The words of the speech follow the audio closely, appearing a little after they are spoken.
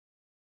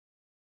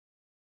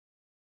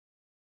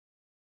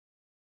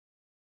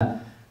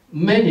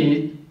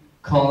many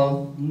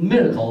called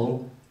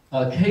miracle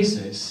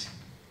cases,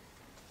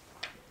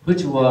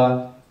 which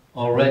were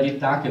already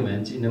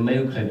documented in the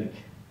Mayo Clinic,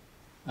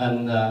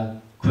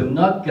 and could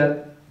not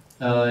get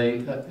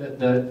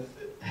the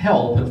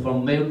help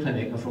from Mayo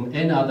Clinic or from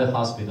any other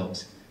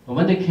hospitals. But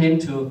when they came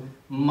to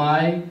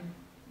my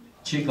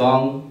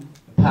Qigong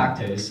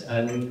practice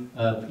and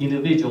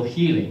individual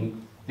healing,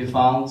 they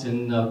found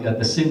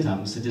the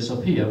symptoms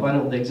disappear. One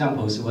of the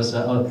examples was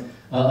a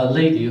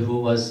lady who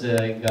was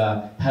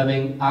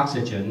having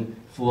oxygen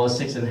for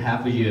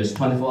 6.5 years,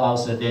 24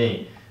 hours a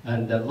day,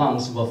 and the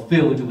lungs were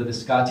filled with the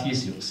scar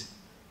tissues,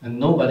 and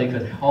nobody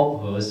could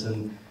help her.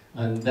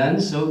 And then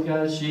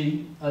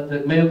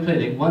the Mayo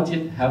Clinic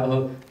wanted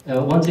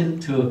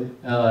to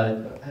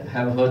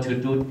have her to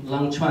do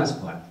lung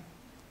transplant,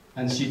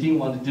 and she didn't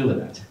want to do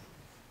that.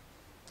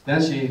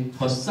 Then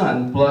her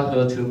son brought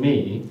her to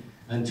me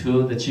and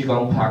to the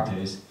Qigong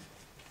practice.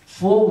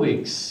 4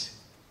 weeks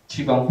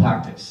Qigong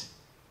practice,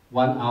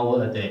 1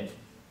 hour a day.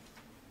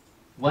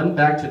 Went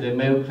back to the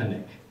Mayo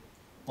Clinic.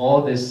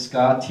 All the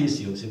scar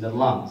tissues in the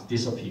lungs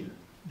disappeared.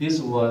 This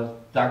was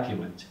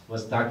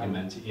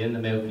documented in the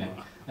Mayo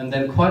Clinic. And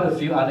then quite a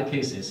few other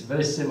cases,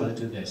 very similar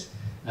to this.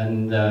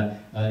 And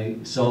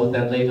so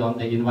then later on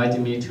they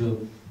invited me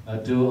to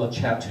do a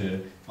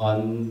chapter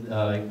on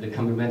the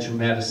complementary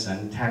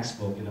medicine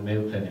textbook in the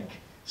Mayo Clinic.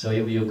 So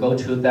if you go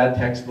to that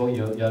textbook,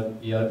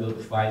 you're able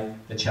to find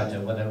the chapter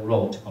what I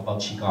wrote about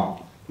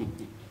Qigong.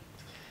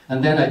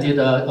 And then I did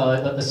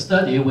a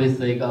study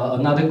with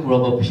another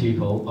group of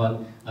people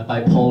on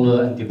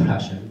bipolar and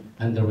depression,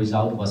 and the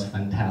result was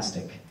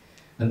fantastic.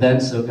 And then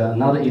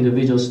another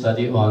individual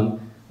study on,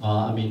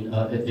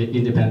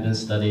 independent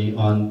study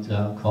on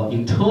called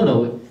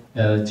internal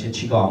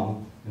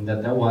Qigong, and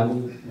that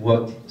one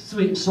worked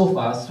so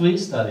far 3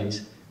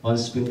 studies on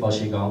spiritual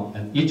Qigong,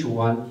 and each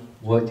one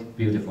worked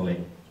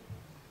beautifully.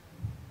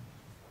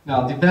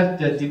 Now, the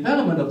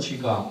development of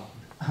Qigong.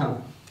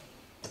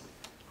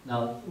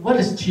 Now, what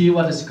is Qi,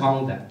 what is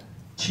Gong then?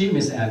 Qi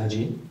means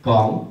energy,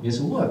 Gong means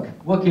work,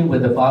 working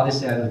with the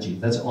body's energy.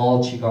 That's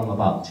all Qigong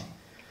about.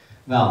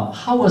 Now,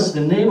 how was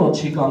the name of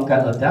Qigong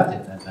got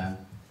adapted at then?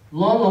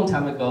 Long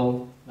time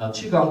ago,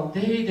 Qigong,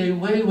 they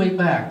way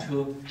back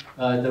to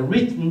the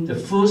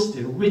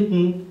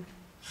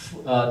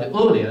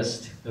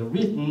earliest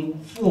written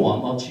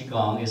form of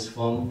Qigong is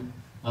from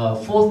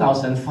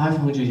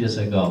 4,500 years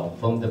ago,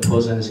 from the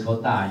person is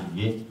called 大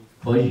禹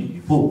或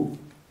禹部，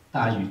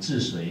大禹治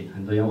水，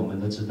很多人我们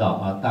都知道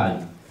啊，大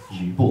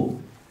禹部。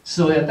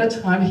So at that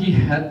time he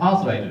had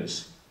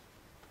arthritis.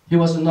 He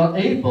was not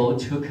able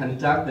to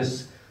conduct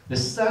the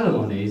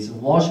ceremonies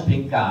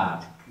worshiping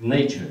God,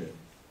 nature.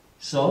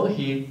 So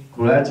he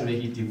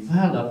gradually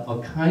developed a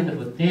kind of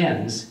a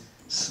dance,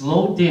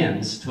 slow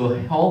dance, to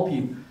help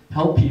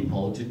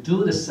people to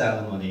do the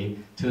ceremony,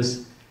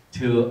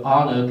 to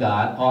honor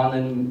God,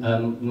 honor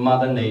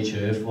Mother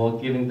Nature for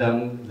giving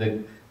them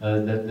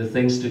the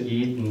things to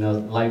eat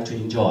and life to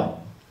enjoy.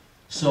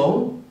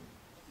 So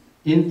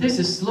in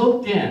this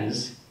slow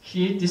dance,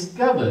 he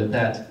discovered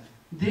that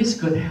this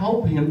could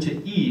help him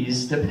to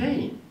ease the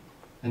pain.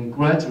 And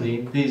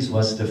gradually, this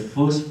was the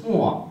first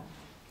form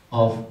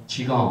of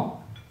Qigong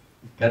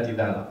got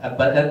developed.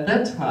 But at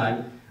that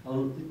time,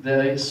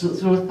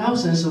 through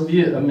thousands of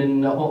years,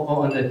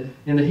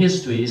 in the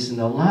histories,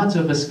 lots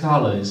of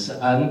scholars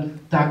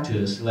and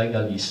doctors like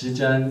Li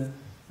Shizhen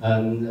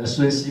and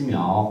Sun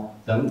Ximiao,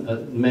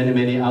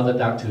 many other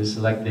doctors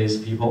like these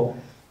people,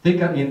 they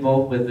got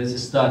involved with these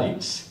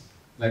studies,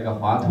 like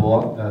Hua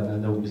Tuo,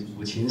 the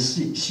Wu Qin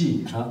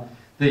Xi.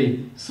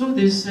 Through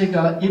this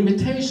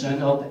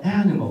imitation of the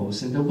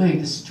animals and the way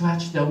they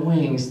stretch their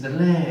wings, the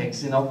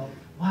legs,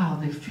 wow,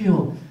 they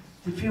feel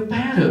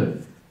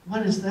better.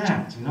 What is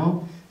that,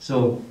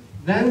 So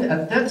then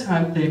at that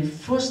time, they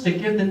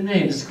gave the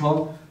name, it's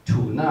called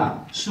Tu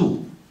Na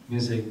Shu,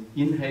 means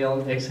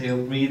inhale, exhale,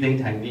 breathing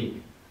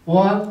technique.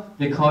 Or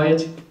they call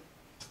it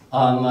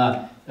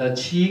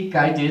Qi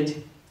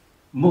guided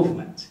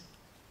movement.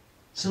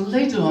 So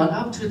later on,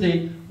 after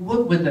they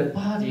work with the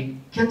body,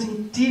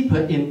 getting deeper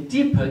and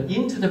deeper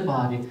into the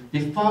body,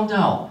 they found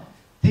out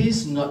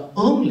this not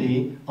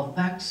only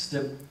affects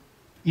the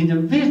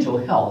individual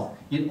health,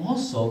 it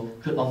also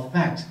could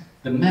affect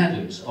the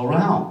matters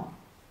around.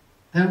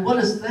 Then what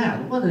is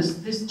that? What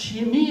does this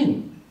Qi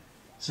mean?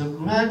 So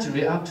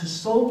gradually, after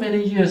so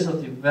many years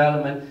of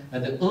development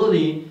at the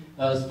early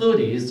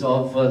 30s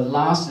of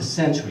last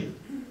century,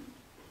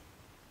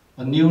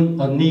 a new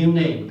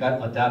name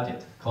got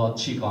adopted called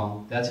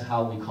Qigong. That's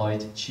how we call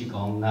it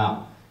Qigong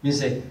now.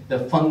 Means the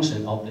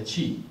function of the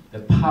Qi, the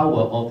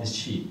power of this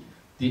Qi,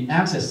 the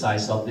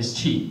exercise of this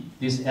Qi,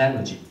 this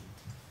energy.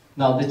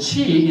 Now the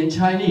Qi in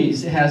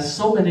Chinese has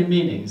so many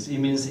meanings. It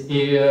means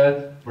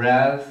air,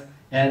 breath,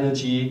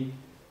 energy.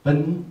 But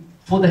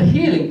for the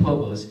healing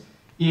purpose,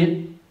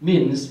 it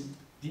means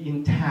the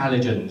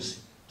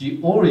intelligence, the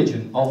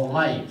origin of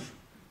life.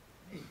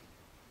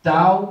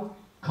 Tao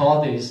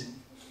call this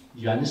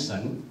Yuan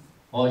Shen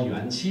or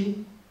Yuan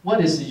Qi.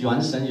 What is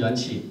Yuan Shen, Yuan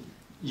Qi?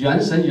 Yuan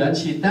Shen, Yuan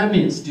Qi, that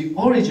means the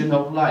origin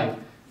of life,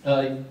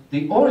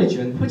 the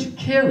origin which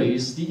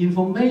carries the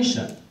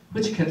information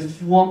which can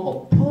form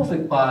a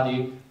perfect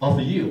body of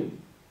you.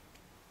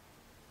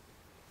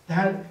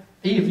 That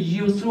if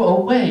you throw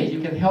away,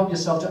 you can help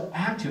yourself to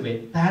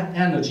activate that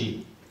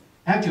energy,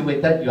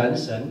 activate that yuan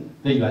shen,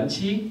 the yuan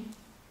qi.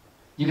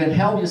 You can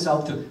help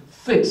yourself to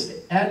fix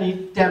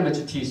any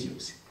damaged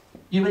tissues.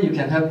 Even you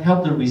can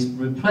help to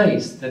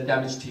replace the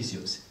damaged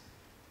tissues.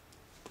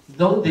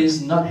 Though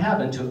this not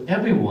happen to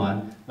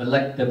everyone, but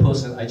like the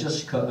person I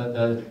just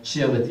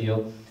shared with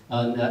you,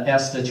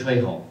 Esther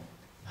Trejo,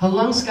 her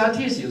lung scar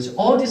tissues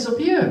all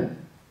disappeared,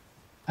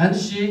 and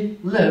she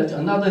lived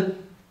another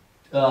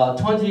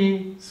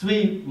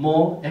 23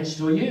 more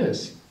extra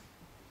years.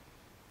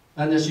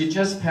 And she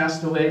just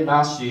passed away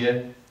last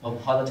year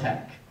of heart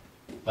attack,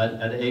 but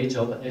at the age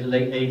of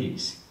late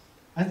 80s.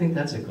 I think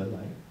that's a good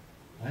life,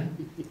 right?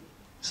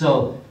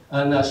 So,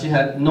 and she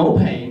had no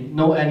pain,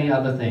 no any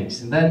other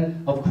things. And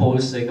then, of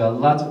course, they got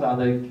lots of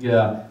other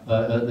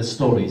the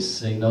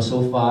stories. You know,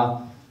 so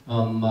far,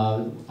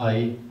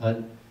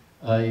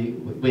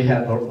 we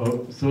had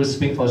through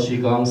Speak for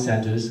Qigong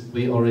centers,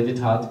 we already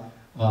taught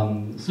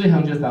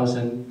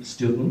 300,000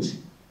 students,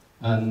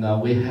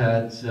 and we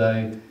had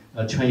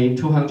trained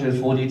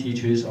 240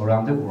 teachers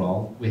around the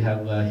world. We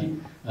have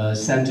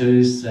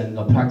centers and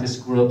practice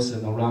groups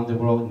and around the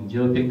world, in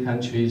European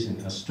countries,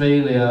 in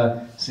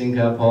Australia,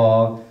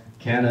 Singapore,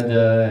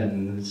 Canada,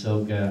 and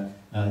so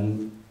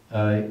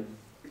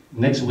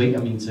next week,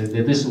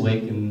 this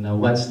week in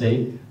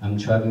Wednesday, I'm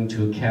traveling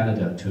to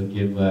Canada to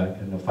give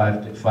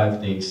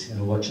 5 days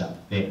workshop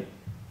there.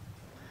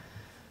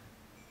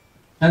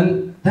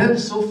 And then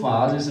so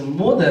far, there's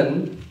more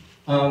than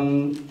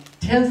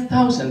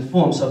 10,000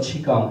 forms of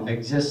Qigong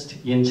exist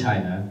in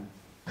China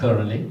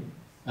currently.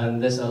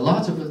 And there's a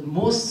lot of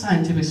more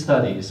scientific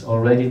studies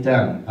already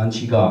done on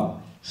Qigong.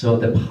 So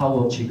the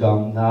power of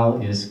Qigong now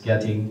is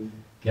getting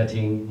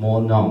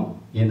more known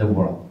in the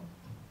world.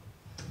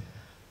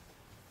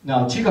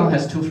 Now, Qigong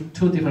has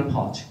two different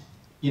parts,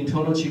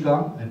 internal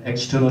Qigong and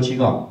external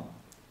Qigong.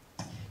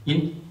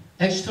 In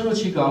external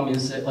Qigong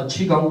means a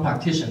Qigong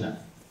practitioner,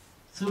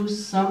 through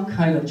some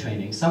kind of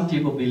training. Some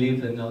people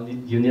believe that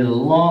you need a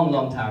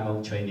long time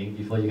of training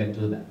before you can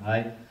do that,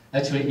 right?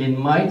 Actually, in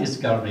my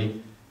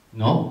discovery,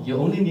 no, you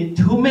only need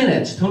 2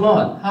 minutes to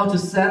learn how to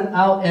send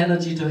out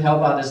energy to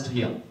help others to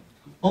heal.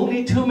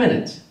 Only 2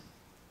 minutes.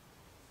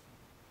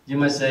 You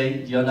might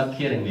say, you're not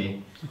kidding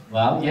me.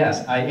 Well,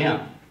 yes, I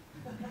am.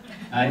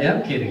 I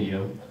am kidding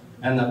you,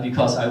 and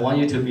because I want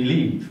you to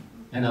believe,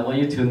 and I want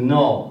you to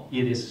know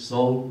it is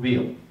so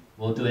real.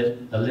 We'll do it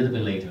a little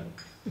bit later.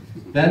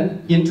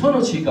 Then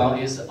internal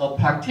Qigong is a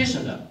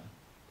practitioner,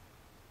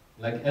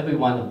 like every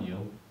one of you,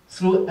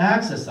 through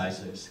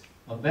exercises,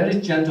 very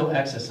gentle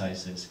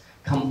exercises,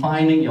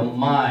 combining your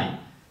mind,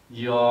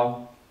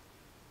 your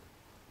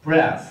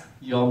breath,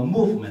 your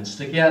movements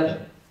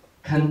together,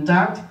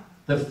 conduct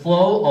the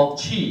flow of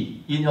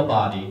qi in your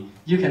body.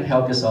 You can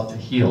help yourself to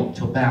heal,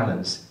 to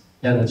balance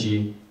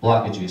energy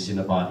blockages in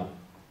the body.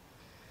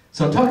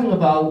 So talking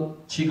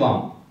about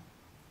Qigong.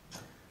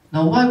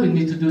 Now why we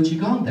need to do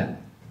Qigong then?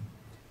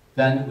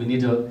 Then we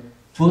need to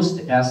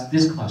first ask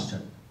this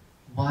question.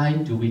 Why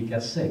do we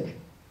get sick?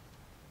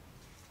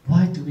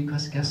 Why do we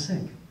get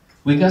sick?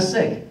 We get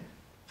sick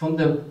from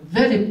the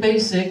very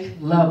basic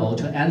level.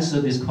 To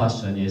answer this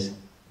question is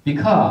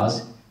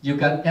because you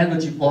got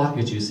energy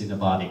blockages in the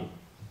body.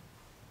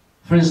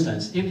 For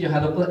instance, if you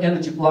have an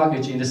energy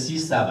blockage in the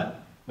C7,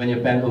 when you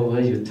bend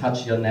over, you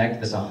touch your neck,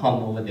 there's a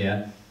hum over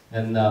there,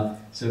 and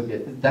so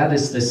that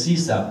is the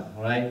C7,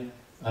 right?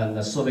 And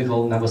the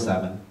cervical number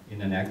 7 in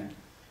the neck.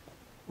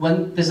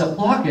 When there's a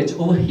blockage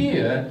over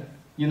here,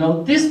 you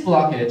know, this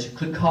blockage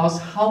could cause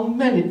how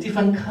many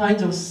different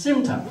kinds of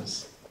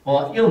symptoms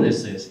or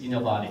illnesses in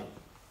your body?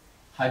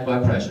 High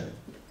blood pressure,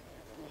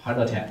 heart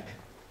attack,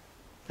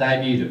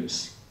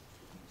 diabetes,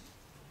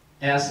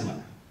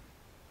 asthma,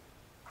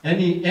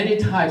 any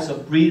types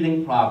of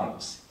breathing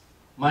problems,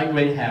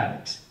 migraine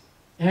headaches,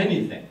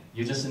 anything,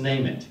 you just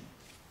name it.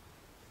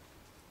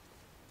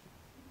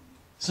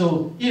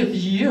 So if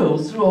you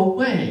throw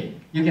away,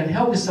 you can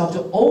help yourself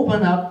to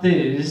open up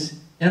this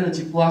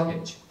energy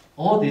blockage.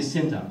 All these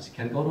symptoms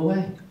can go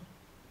away.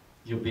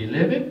 You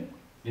believe it,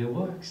 it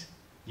works.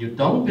 You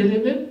don't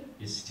believe it,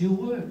 it still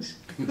works.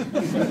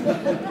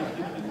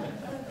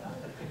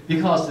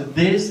 Because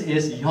this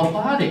is your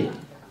body.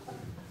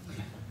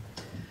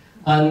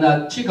 And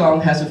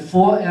Qigong has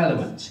 4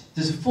 elements.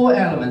 These 4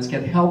 elements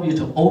can help you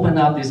to open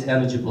up these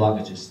energy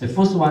blockages. The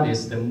first one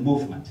is the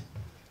movement.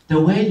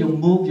 The way you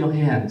move your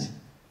hands,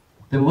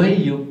 the way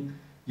you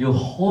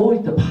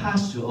hold the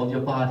posture of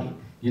your body.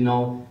 You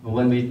know,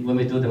 when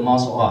we do the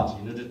martial arts,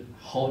 you know, to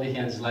hold the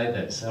hands like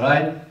this, all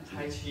right?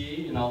 Tai Chi,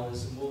 you know,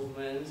 this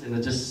movement, and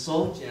it's just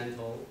so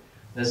gentle.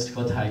 That's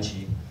called Tai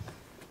Chi.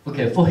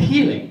 Okay, for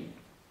healing,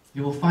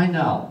 you will find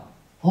out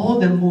all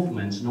the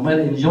movements, no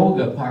matter in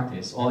yoga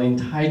practice or in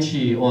Tai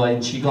Chi or in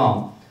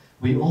Qigong,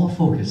 we all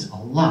focus a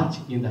lot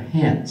in the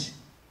hands,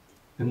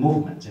 the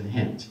movements in the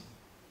hands,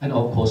 and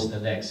of course the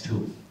legs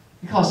too.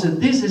 Because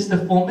this is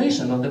the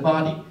formation of the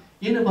body.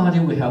 In the body,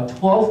 we have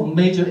 12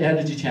 major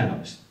energy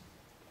channels.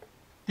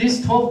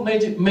 These 12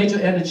 major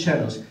energy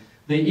channels,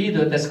 they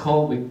either, that's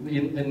called,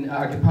 in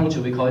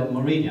acupuncture, we call it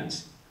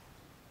meridians.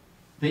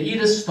 They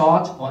either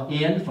start or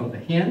end from the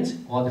hands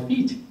or the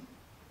feet.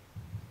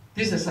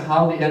 This is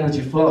how the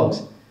energy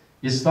flows.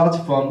 It starts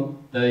from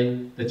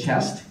the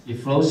chest, it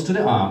flows to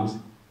the arms,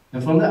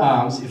 and from the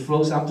arms, it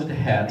flows up to the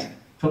head.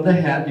 From the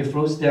head, it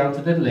flows down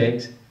to the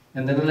legs,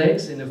 and then the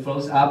legs, and it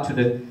flows up to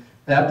the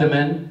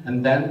abdomen,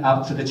 and then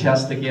up to the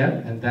chest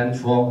again, and then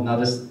for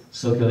another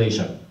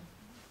circulation.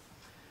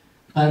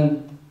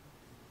 And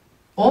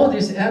all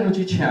these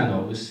energy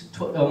channels,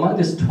 among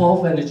these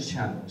 12 energy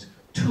channels,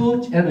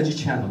 2 energy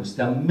channels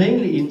that are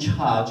mainly in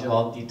charge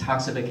of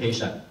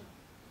detoxification.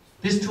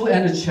 These 2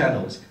 energy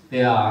channels,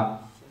 they are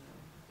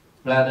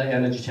bladder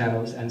energy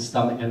channels and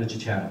stomach energy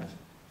channels.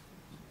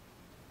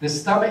 The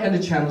stomach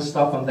energy channels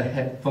start from the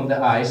head, from the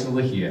eyes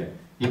over here.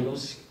 It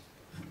goes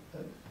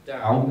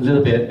down a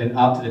little bit and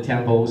up to the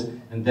temples,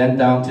 and then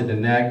down to the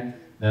neck,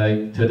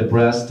 to the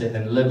breast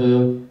and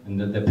liver, and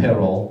the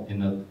peril,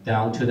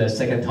 down to the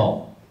second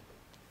toe.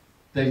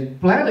 The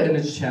bladder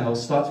energy channel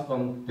starts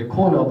from the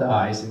corner of the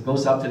eyes and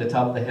goes up to the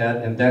top of the head,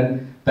 and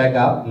then back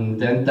up, and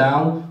then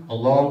down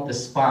along the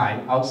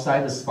spine,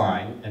 outside the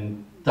spine,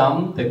 and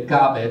dump the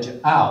garbage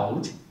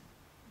out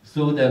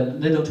through the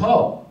little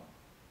toe.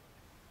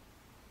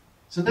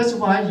 So that's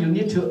why you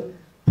need to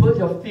put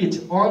your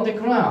feet on the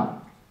ground.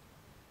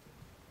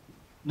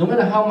 No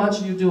matter how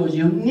much you do,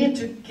 you need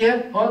to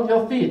get on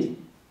your feet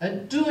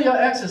and do your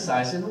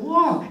exercise and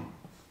walk.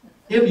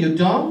 If you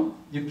don't,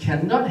 you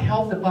cannot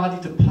help the body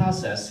to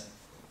process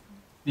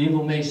the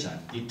information,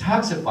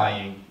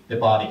 detoxifying the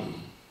body.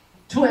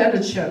 2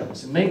 energy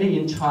channels, mainly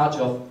in charge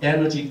of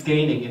energy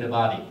gaining in the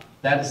body.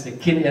 That is the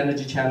kidney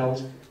energy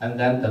channels, and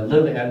then the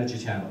liver energy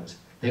channels.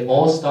 They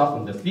all start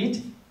from the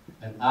feet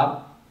and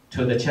up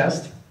to the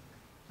chest.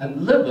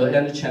 And liver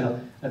energy channel,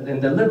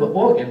 and the liver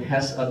organ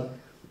has a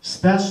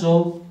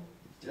special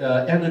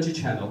energy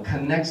channel,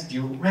 connects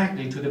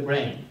directly to the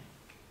brain.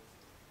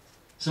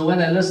 So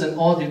when I listen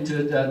all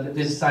to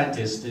these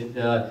scientists'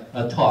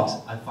 talks,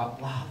 I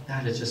thought, wow,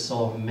 that is just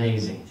so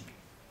amazing.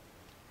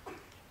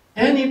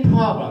 Any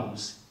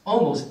problems,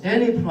 almost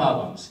any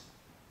problems,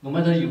 no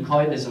matter you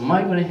call it as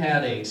migraine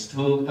headaches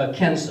to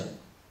cancer,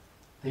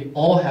 they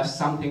all have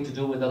something to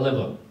do with the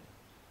liver.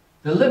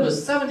 The liver,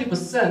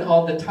 70%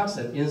 of the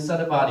toxin inside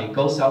the body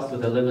goes out through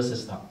the liver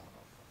system.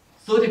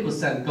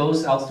 30%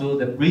 goes out through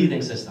the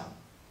breathing system,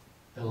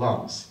 the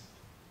lungs.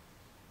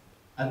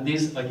 And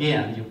this,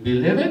 again, you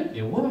believe it,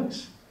 it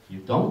works. You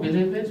don't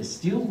believe it, it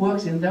still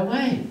works in that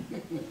way.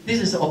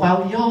 This is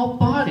about your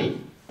body.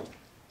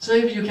 So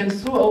if you can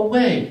throw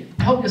away,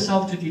 help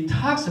yourself to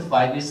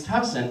detoxify this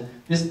toxin,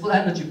 these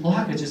energy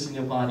blockages in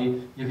your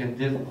body, you can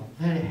live a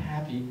very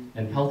happy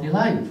and healthy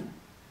life.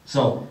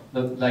 So,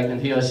 like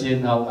here I see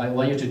now, I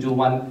want you to do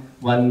one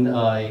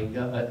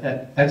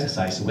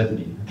exercise with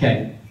me,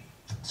 okay?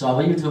 So I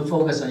want you to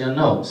focus on your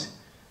nose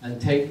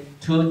and take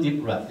 2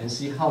 deep breaths and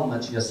see how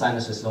much your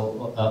sinuses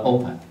are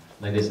open,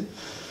 like this.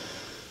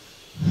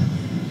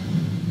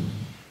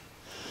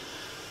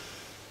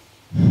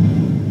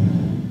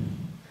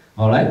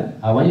 All right,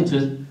 I want you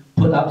to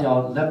put up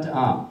your left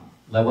arm,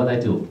 like what I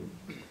do.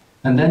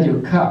 And then you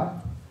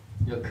cup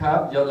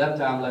your left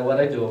arm like what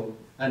I do.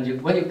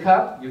 And when you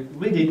cup, you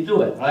really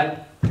do it, right?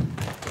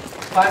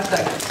 5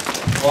 seconds.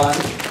 1,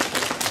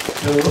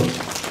 2,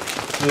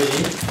 3,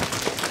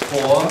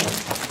 4,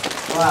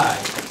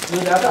 5. Do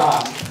the other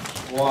arm.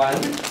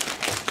 1, 2,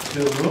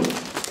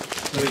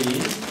 3,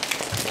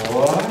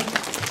 4,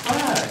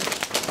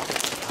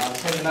 5. I'll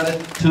take another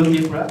 2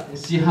 deep breaths and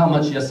see how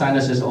much your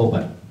sinuses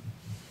open.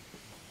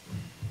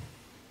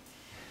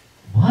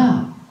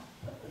 Wow.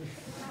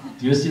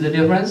 Do you see the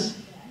difference?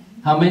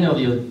 How many of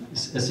you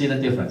see the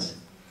difference?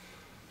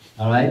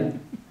 All right?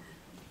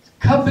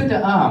 Cupping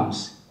the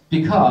arms,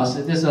 because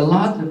there's a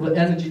lot of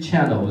energy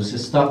channels that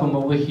start from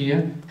over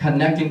here,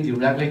 connecting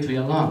directly to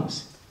your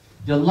lungs.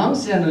 Your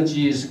lungs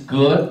energy is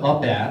good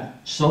or bad,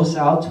 shows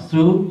out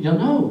through your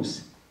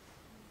nose.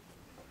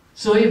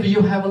 So if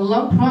you have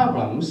lung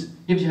problems,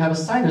 if you have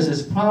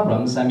sinuses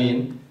problems, I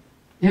mean,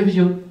 if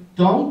you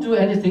don't do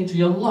anything to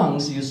your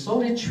lungs, you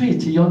solely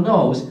treat your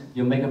nose,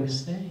 you make a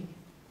mistake.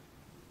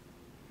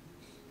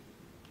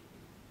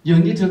 You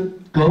need to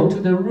go to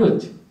the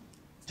root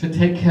to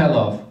take care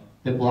of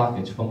the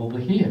blockage from over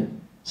here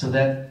so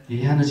that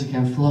the energy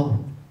can flow.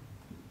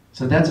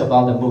 So that's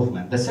about the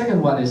movement. The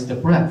second one is the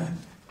breath,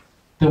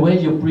 the way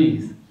you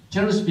breathe.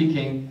 Generally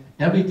speaking,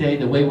 every day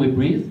the way we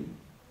breathe,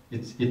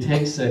 it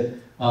takes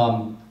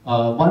 1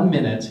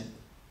 minute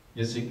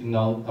is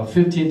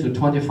 15 to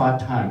 25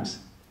 times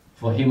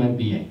for human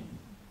being.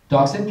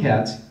 Dogs and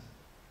cats,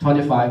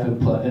 25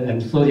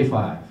 and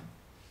 35.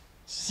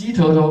 Sea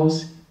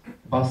turtles,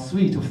 about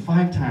 3 to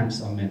 5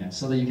 times a minute,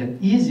 so that you can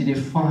easily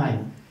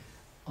find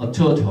a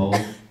turtle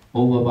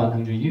over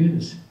 100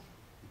 years.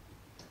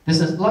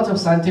 There's a lot of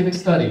scientific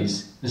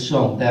studies that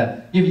show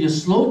that if you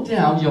slow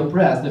down your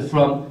breath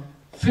from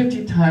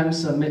 50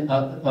 times a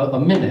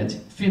minute,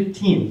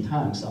 15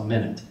 times a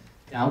minute,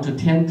 down to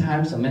 10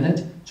 times a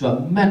minute,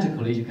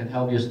 dramatically you can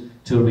help you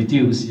to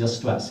reduce your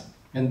stress.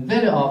 And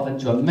very often,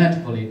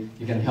 dramatically,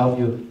 it can help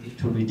you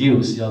to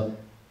reduce your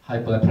high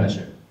blood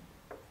pressure.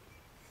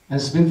 And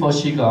Springfall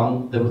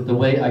Qigong, the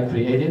way I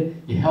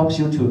created, it helps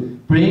you to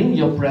bring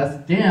your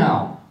breath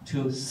down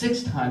to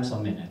 6 times a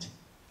minute.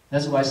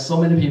 That's why so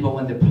many people,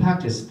 when they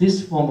practice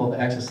this form of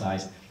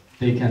exercise,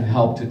 they can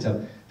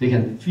they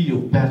can feel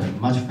better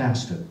much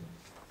faster.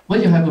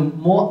 When you have a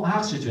more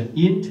oxygen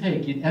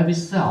intake in every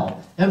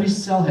cell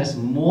has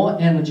more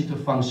energy to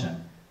function.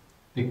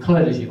 The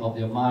clarity of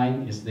your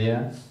mind is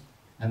there,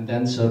 and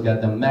then so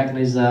that the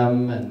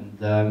mechanism and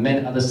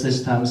many other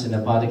systems in the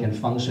body can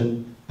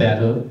function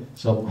better.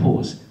 So of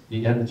course,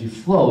 the energy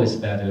flow is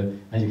better,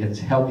 and you can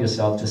help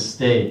yourself to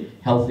stay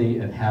healthy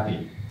and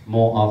happy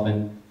more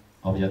often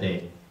of your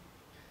day.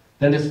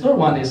 Then the third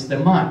one is the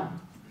mind.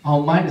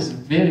 Our mind is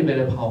very,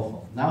 very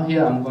powerful. Now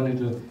here I'm going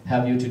to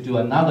have you to do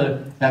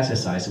another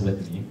exercise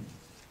with me.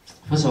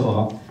 First of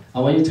all, I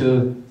want you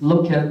to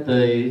look at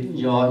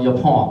your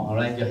palm, all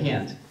right, your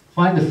hand.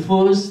 Find the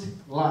first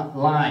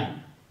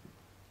line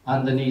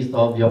underneath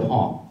of your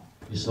palm.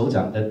 你手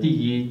掌的第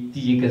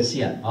一根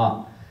线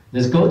啊。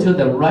Let's go to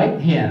the right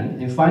hand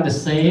and find the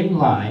same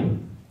line.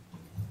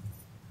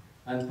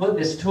 And put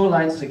these two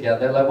lines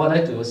together. Like what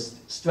I do is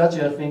stretch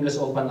your fingers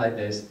open like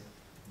this.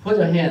 Put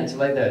your hands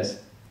like this.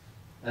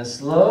 And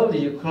slowly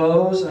you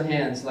close your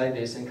hands like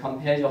this and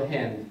compare your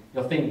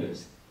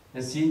fingers.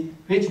 And see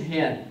which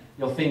hand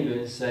your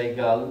fingers like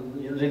a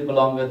little bit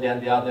longer than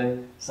the other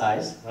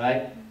size,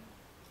 right?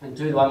 And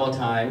do it one more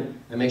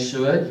time and make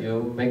sure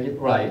you make it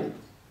right.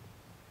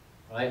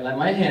 Right? Like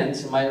my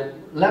hands, my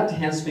left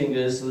hand's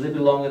fingers a little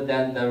bit longer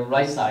than the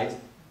right side.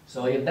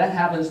 So if that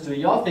happens to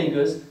your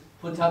fingers,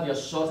 put up your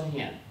shorter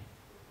hand.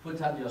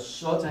 Put up your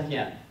shorter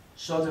hand,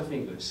 shorter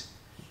fingers.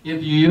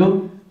 If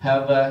you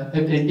have,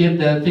 if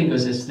the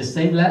fingers is the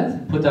same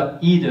length, put up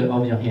either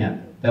of your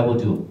hand. That will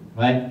do,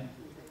 right?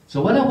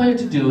 So what I want you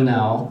to do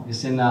now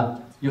is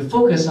you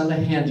focus on the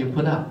hand you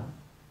put up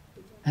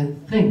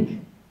and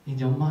think in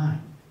your mind,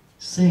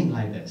 saying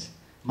like this.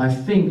 My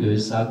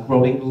fingers are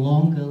growing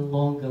longer,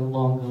 longer,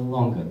 longer,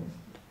 longer.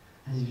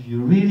 And if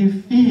you really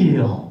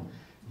feel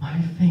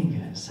my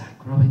fingers are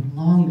growing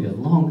longer,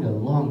 longer,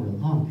 longer,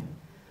 longer,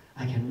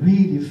 I can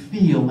really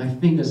feel my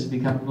fingers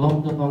become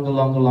longer, longer,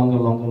 longer, longer,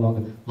 longer,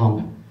 longer,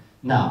 longer.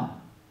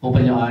 Now,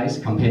 open your eyes,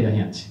 compare your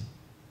hands.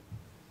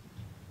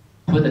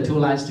 Put the two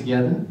lines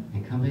together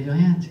and compare your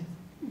hands.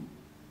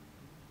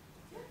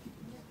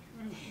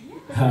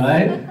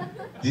 Alright?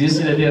 Do you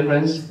see the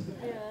difference?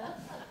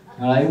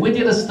 All right, we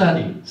did a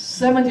study.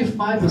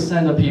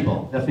 75% of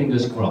people, their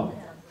fingers grow.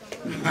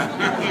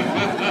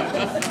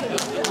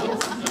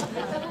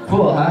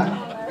 Cool, huh?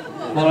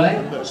 All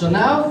right. So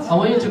now I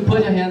want you to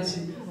put your hands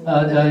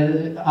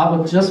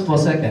up just for a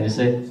second. You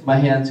say, "My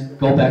hands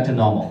go back to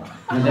normal,"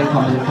 and then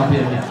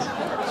compare your hands.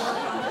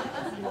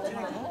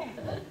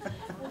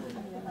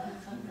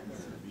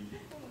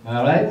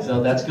 All right.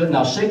 So that's good.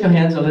 Now shake your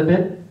hands a little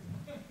bit.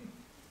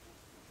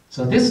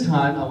 So this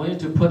time I want you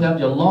to put up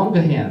your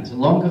longer hands,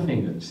 longer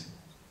fingers.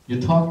 You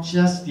talk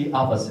just the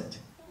opposite.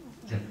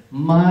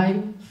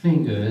 My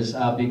fingers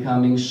are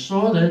becoming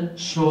shorter,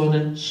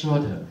 shorter,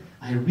 shorter.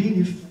 I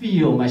really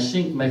feel my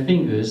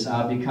fingers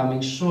are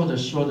becoming shorter,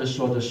 shorter,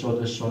 shorter,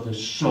 shorter, shorter,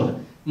 shorter.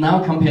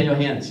 Now compare your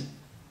hands.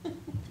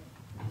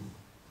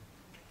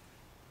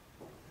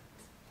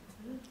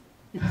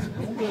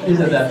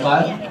 Isn't that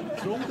fun?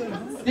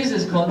 This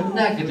is called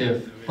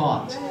negative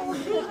thought.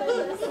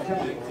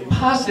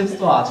 Positive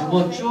thoughts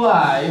will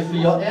drive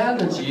your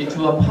energy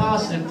to a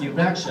positive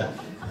direction.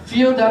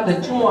 Fill up the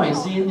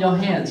joints in your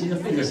hands, in your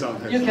fingers.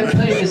 You can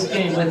play this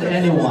game with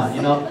anyone.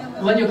 You know,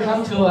 when you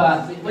come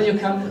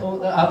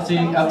up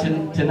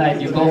to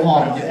tonight, you go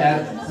home. You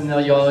ask, you know,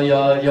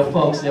 your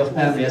folks, your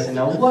families. You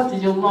know, what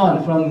did you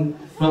learn from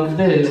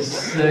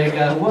this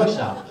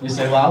workshop? You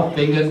say, well,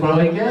 finger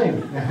growing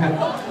game. I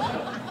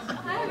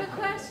have a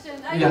question.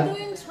 Are you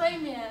doing 催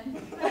眠?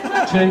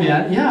 催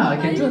眠? Yeah, I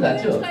can do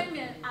that too.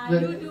 Are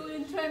you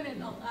doing 催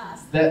眠 on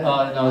us? That,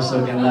 no,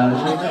 so can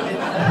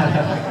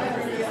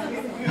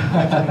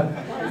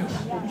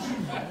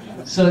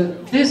So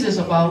this is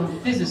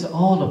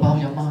all about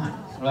your mind.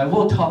 Right?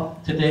 We'll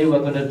talk today. We're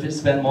going to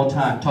spend more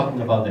time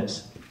talking about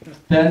this.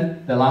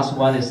 Then the last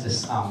one is the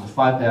sound, the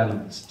 5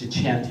 elements, the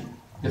chanting,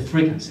 the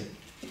frequency.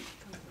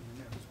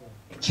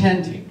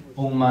 Chanting,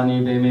 Om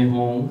Mani Padme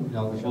Hum, you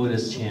know, the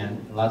Buddhist chant.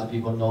 A lot of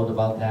people know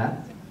about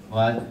that.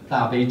 Right?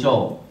 大悲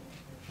咒,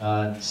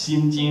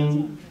 心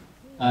经,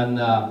 and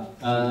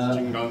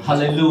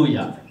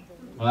Hallelujah,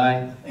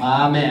 right?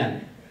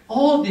 Amen.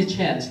 All the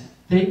chants,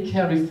 they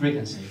carry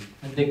frequency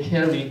and they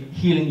carry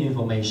healing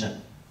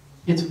information.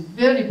 It's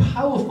very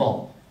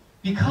powerful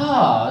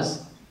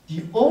because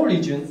the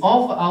origin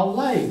of our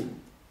life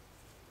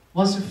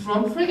was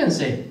from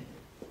frequency.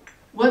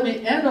 When we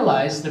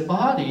analyze the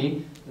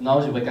body, you know,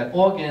 we got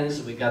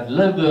organs, we got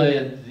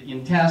liver,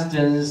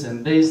 intestines,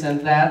 and this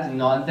and that, you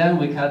know, and then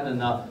we got the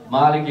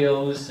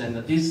molecules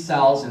and these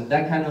cells and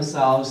that kind of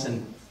cells,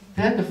 and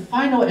then the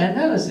final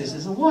analysis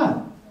is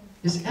what?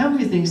 It's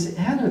everything's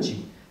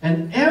energy.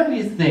 And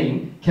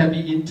everything can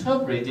be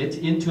interpreted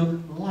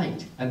into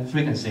light and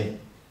frequency.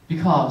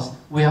 Because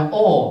we are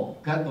all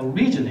got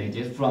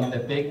originated from the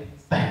Big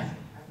Bang.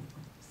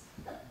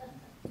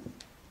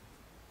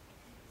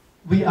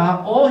 We are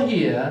all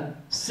here,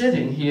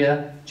 sitting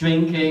here,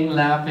 drinking,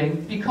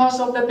 laughing, because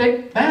of the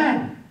Big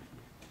Bang.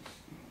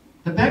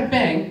 The Big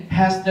Bang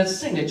has the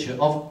signature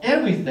of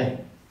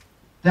everything.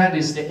 That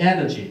is the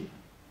energy,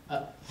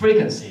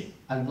 frequency,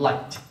 and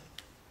light.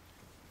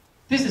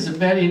 This is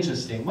very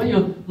interesting. When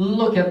you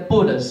look at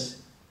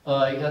Buddha's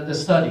the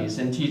studies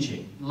and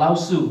teaching, Lao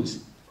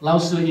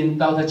Tzu in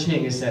Tao Te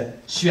Ching said,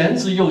 玄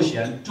之又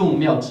玄，众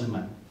妙之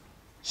门.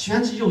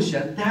 玄之又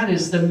玄, that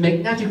is the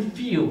magnetic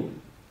field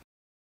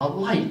of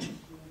light.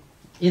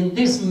 In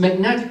this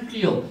magnetic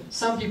field,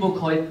 some people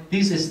call it,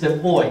 this is the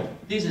void,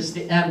 this is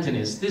the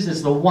emptiness, this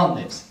is the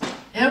oneness.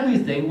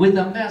 Everything with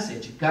a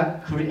message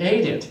got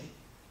created,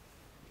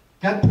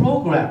 got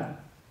programmed.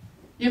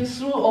 If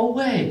through a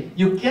way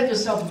you get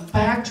yourself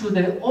back to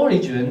the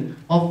origin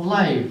of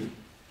life,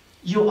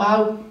 you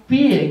are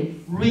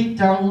being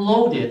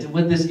re-downloaded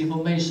with this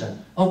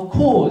information. Of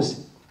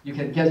course, you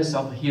can get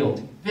yourself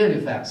healed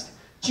very fast.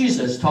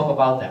 Jesus talked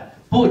about that.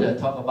 Buddha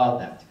talked about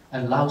that.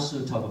 And Lao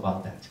Tzu talked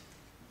about that.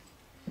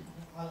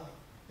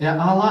 Yeah,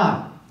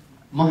 Allah,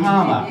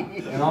 Muhammad,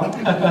 you know,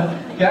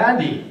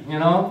 Gandhi, you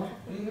know,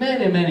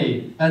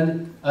 many.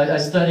 And I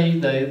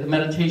studied the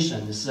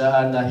meditations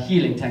and the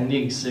healing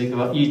techniques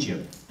about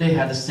Egypt. They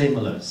had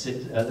similar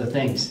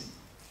things.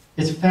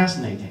 It's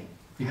fascinating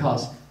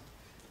because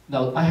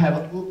now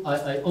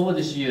over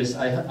these years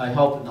I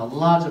helped a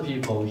lot of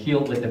people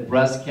heal with the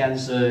breast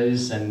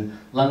cancers and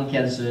lung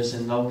cancers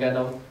and all kind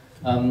of.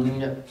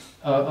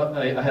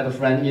 I had a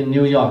friend in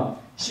New York.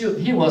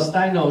 He was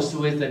diagnosed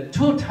with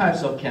 2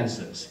 types of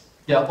cancers.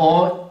 They are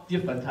all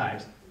different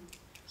types.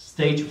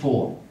 Stage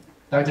 4.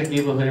 Doctor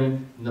gave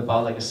him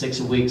about like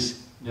 6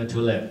 weeks to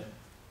live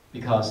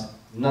because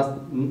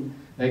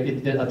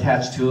it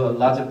attached to a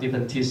lot of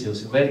different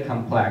tissues, very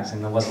complex,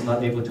 and was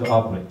not able to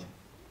operate.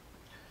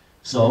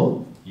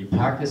 So he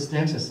practiced the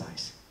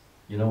exercise.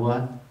 You know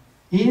what?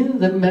 In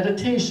the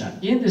meditation,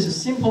 in this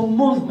simple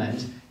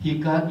movement, he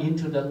got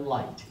into the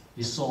light.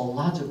 He saw a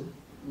lot of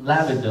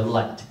lavender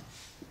light,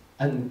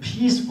 and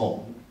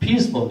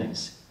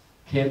peacefulness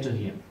came to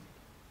him.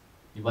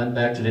 He went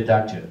back to the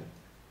doctor.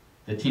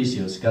 The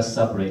tissues got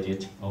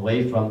separated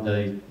away from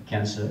the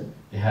cancer.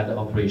 They had the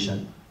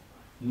operation.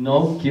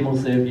 No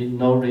chemotherapy,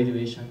 no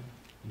radiation.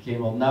 He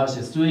came home. Now it's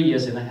 3.5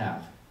 years,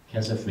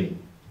 cancer-free.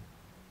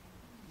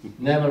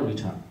 Never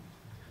returned.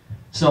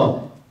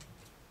 So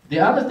the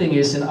other thing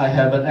is, I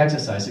have an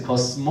exercise called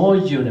small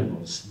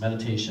universe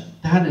meditation.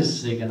 That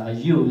is, again, I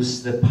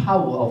use the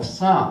power of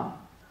sound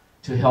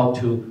to help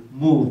to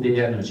move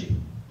the energy.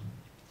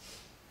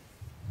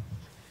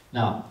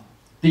 Now,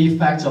 the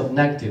effects of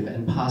negative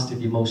and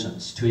positive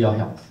emotions to your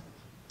health.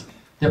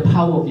 The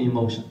power of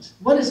emotions.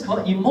 What is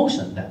called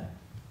emotion then?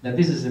 Now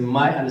this is in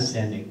my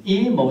understanding.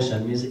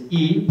 Emotion means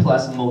E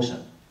plus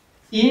motion.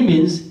 E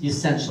means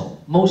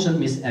essential. Motion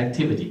means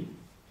activity.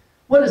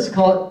 What is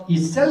called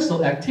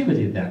essential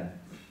activity then?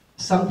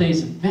 Something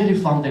is very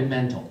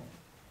fundamental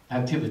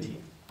activity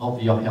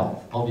of your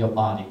health, of your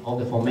body, of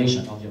the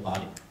formation of your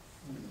body.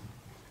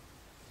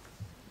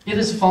 It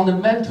is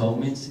fundamental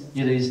means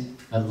it is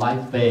a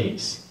life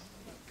base.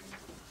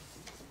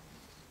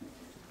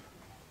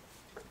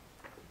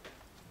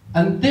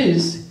 And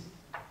this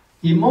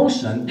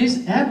emotion,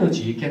 this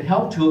energy can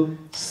help to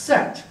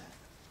set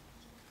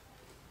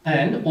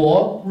and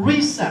or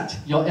reset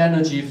your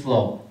energy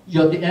flow,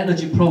 the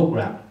energy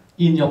program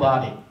in your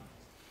body.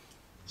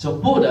 So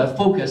Buddha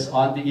focused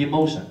on the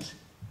emotions,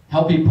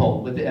 help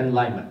people with the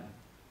enlightenment.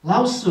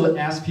 Lao Tzu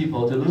asked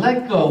people to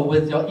let go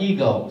with your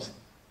egos,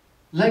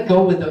 let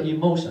go with your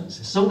emotions,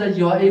 so that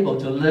you are able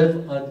to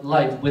live a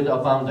life with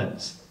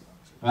abundance,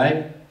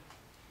 right?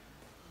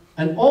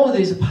 And all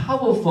these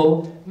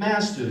powerful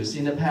masters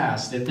in the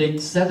past, they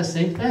said the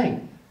same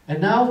thing.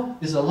 And now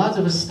there's a lot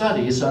of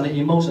studies on the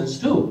emotions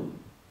too.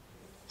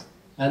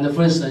 And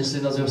for instance,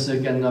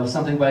 there's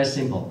something very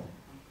simple.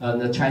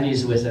 The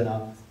Chinese will say,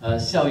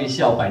 笑一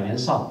笑百年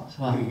少,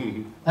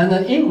 and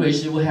the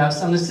English will have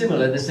something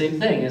similar, the same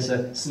thing. It's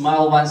a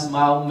smile, one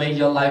smile, make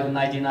your life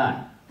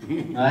 99,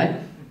 right?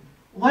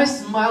 Why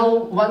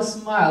smile, one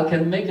smile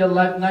can make your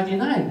life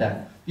 99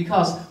 then?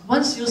 Because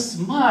once you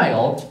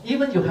smile,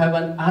 even you have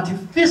an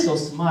artificial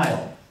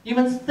smile,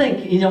 even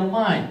think in your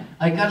mind,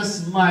 I got a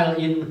smile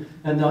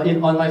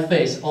on my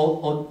face,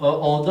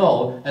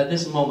 although at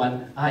this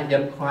moment I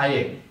am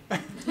crying.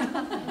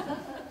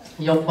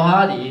 Your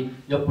body,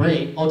 your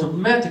brain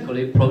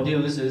automatically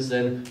produces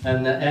an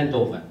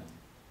endorphin.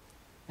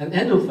 And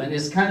endorphin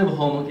is kind of a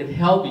hormone can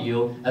help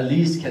you, at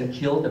least can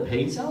kill the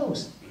pain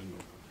cells.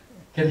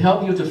 Can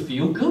help you to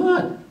feel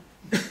good.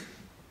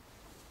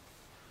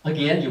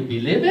 Again, you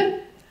believe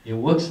it, it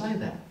works like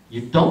that.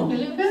 You don't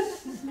believe it,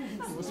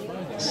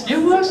 it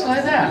still works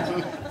like that.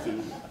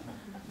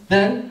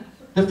 Then,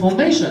 the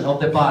formation of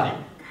the body.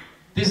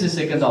 This is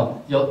second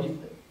of,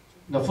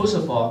 first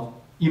of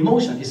all,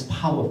 emotion is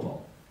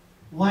powerful.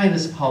 Why it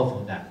is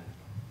powerful then?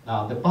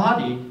 Now, the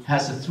body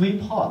has three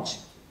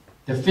parts: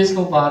 the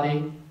physical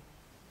body,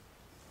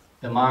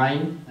 the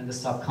mind, and the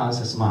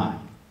subconscious mind.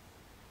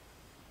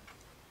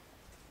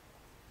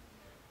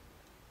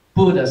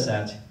 Buddha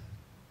said,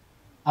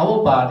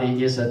 our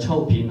body is a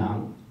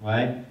chopinang,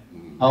 right?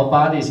 Our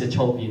body is a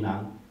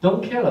chopinang.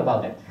 Don't care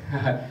about it.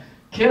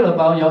 Care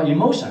about your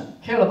emotion.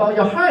 Care about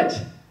your heart.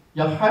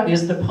 Your heart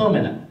is the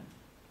permanent.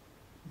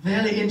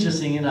 Very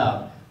interesting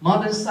enough.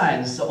 Modern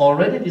science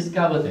already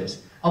discovered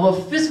this. Our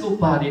physical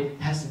body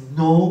has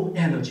no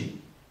energy.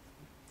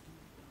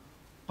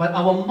 But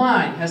our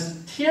mind has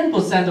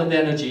 10% of the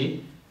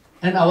energy,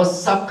 and our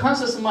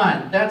subconscious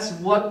mind, that's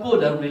what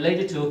Buddha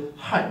related to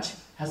heart,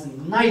 has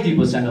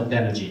 90% of the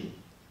energy.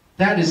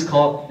 That is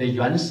called the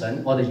Yuan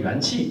Shen or the Yuan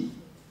Qi.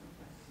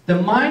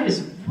 The mind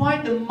is,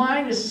 why the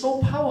mind is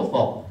so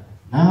powerful?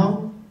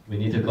 Now, we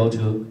need to go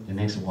to the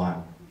next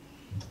one.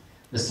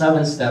 The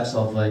 7 steps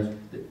of,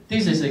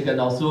 this is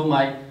through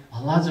my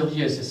lots of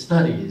years of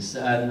studies,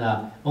 and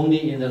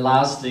only in the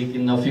last few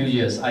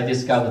years I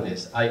discovered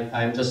this.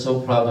 I'm just so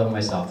proud of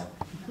myself.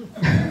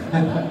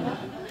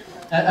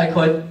 I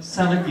call it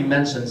 7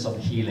 dimensions of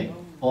healing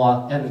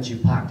or energy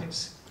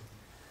practice.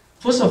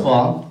 First of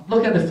all,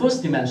 look at the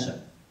first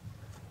dimension.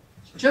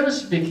 Generally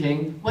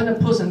speaking, when a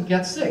person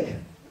gets sick, you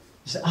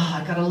say,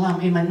 I got a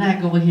lump in my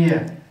neck over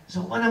here.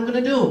 So what I'm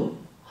going to do?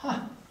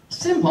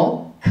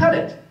 Simple, cut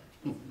it.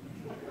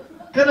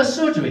 Got a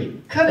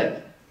surgery, cut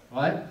it.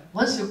 Right?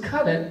 Once you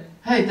cut it,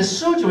 hey, the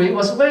surgery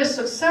was very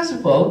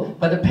successful,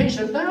 but the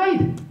patient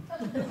died.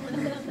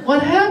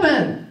 What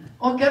happened?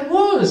 Or got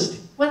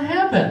worse? What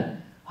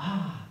happened?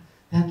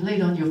 Then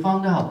later on you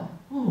found out,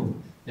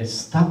 the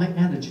stomach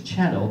energy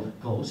channel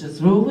goes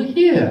through over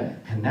here,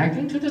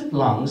 connecting to the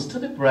lungs, to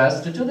the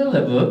breast, to the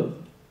liver.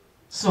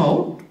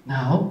 So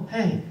now,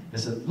 hey,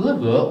 there's a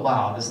liver,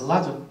 wow, there's a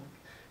lot of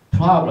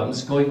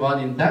problems going on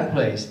in that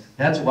place.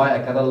 That's why I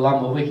got a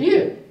lump over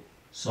here.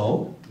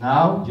 So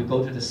now you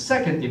go to the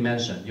second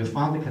dimension. You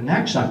found the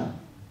connection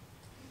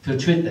to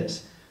treat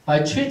this. By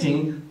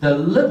treating the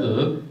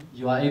liver,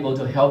 you are able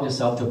to help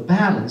yourself to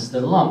balance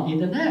the lump in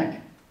the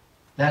neck.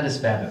 That is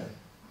better.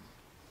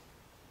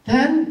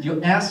 Then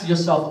you ask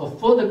yourself a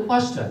further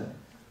question.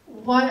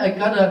 Why I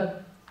got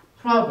a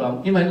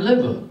problem in my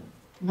liver,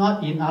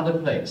 not in other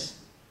place?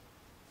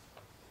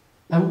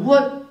 And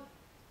what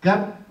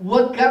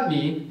got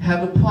me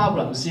have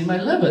problems in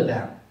my liver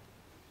then?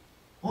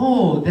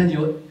 Then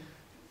you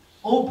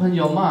open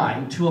your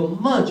mind to a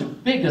much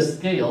bigger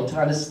scale to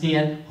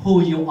understand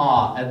who you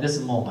are at this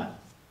moment.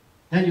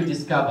 Then you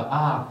discover,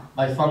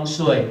 my feng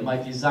shui, my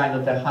design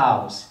of the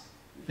house,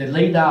 the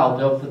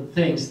layout of the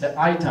things, the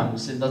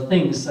items, and the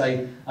things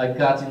I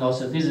got,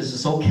 so this is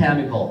so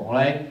chemical,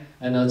 right?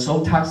 And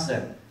so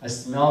toxic. I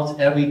smell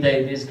every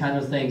day, these kind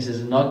of things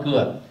is not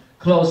good.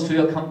 Close to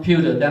your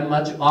computer that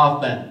much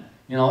often,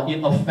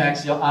 it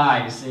affects your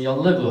eyes and your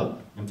liver,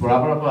 and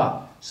blah, blah,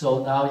 blah.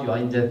 So now you are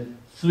in the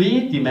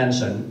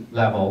 3-dimension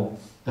level,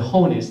 the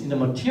wholeness in the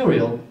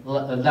material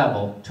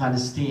level to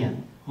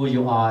understand who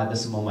you are at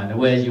this moment,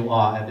 where you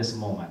are at this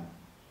moment.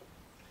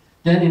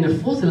 Then in the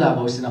 4th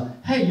level,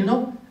 hey,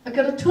 I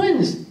got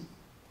twins.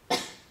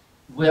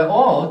 We're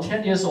all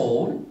 10 years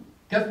old,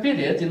 got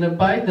fitted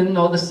by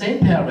the same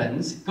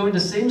parents, going to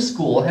the same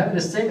school, having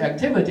the same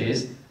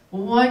activities.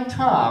 Why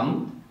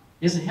Tom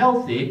is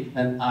healthy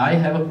and I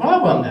have a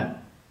problem then?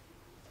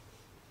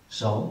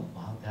 So,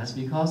 that's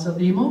because of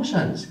the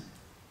emotions.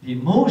 The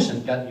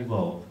emotion got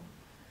involved.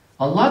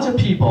 A lot of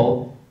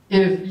people,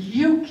 if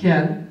you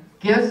can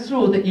get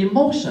through the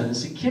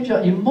emotions, keep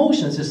your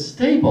emotions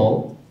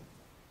stable,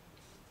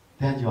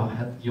 then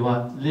you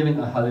are living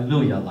a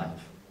hallelujah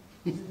life.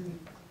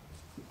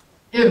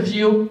 If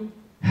you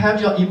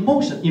have your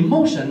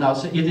emotion now,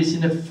 so it is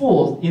in the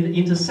 4th, in the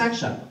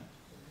intersection.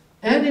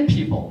 Any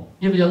people,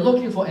 if you're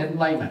looking for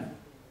enlightenment,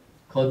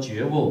 called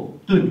觉悟,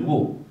 顿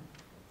悟,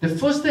 the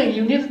first thing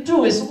you need to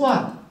do is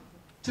what?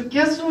 To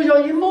get through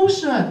your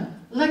emotion.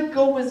 Let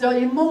go with your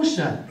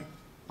emotion.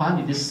 把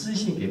你的私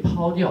性给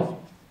抛掉，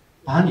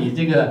把你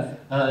这个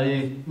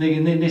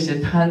那些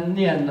贪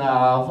念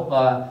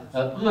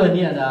恶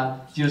念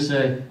就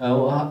是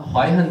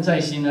怀恨在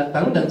心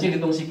等等这个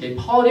东西给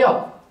抛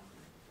掉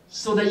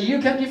 ，so that you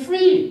can be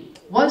free.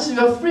 Once you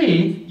are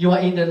free, you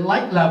are in the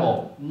light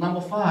level, number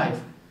 5.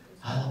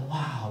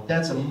 Wow,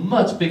 that's a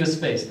much bigger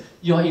space.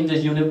 You are in the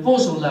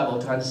universal level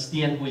to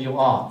understand who you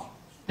are.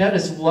 That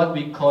is what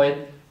we call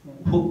it.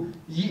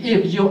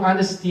 If you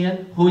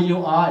understand who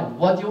you are and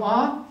what you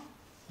are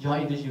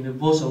in the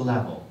universal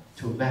level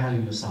to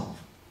value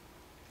yourself.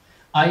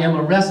 I am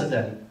a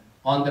resident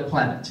on the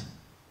planet,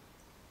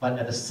 but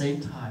at the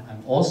same time,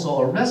 I'm also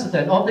a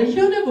resident of the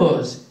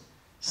universe.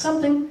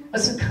 Something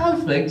as a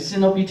conflict,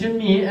 between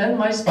me and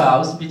my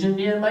spouse, between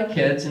me and my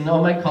kids,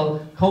 my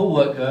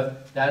co-worker.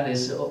 That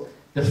is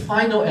the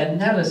final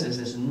analysis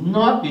is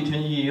not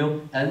between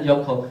you and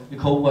your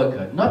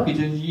co-worker, not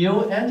between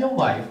you and your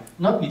wife,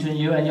 not between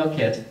you and your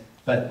kid,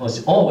 but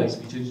it's always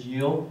between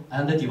you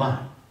and the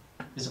divine.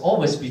 It's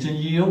always between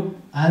you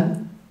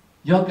and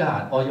your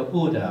God or your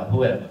Buddha,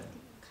 whoever.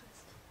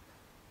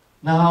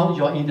 Now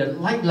you're in the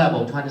light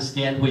level to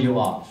understand who you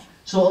are.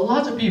 So a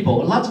lot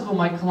of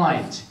my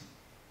clients,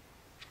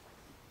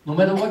 no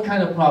matter what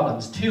kind of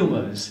problems,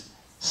 tumors,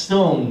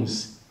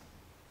 stones,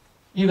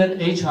 even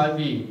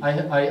HIV.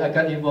 I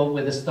got involved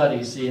with the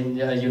studies in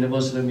the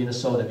University of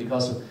Minnesota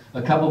because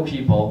a couple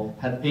people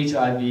had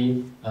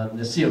HIV,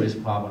 the serious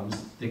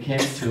problems. They came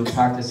to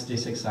practice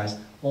this exercise.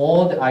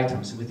 All the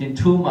items, within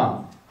 2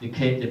 months, they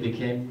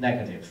became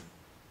negative.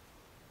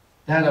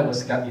 Then I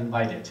got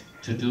invited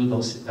to do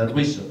those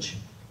research.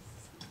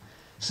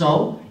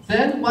 So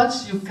then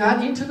once you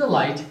got into the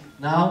light,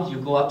 now you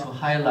go up to a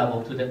higher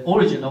level, to the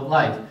origin of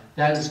life.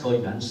 That is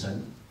called Yuan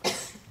Shen.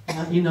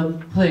 In a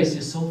place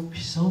is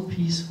so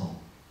peaceful.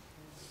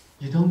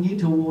 You don't need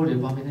to worry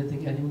about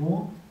anything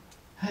anymore.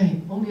 Hey,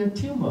 only a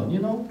tumor, you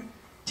know?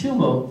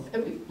 Tumor,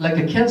 like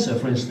a cancer,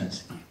 for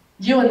instance.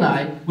 You and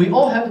I, we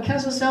all have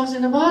cancer cells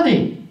in the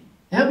body.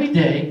 Every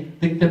day,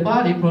 the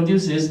body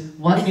produces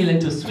 1 million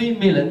to 3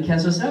 million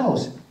cancer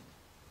cells.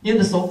 In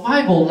the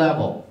survival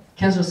level,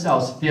 cancer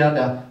cells, they are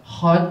the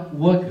hard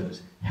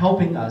workers,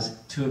 helping us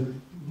to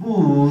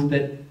move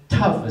the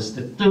toughest,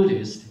 the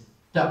dirtiest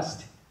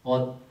dust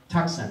or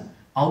toxin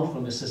out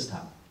from the system.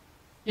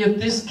 If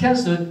these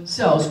cancer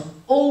cells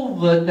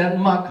over that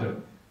marker,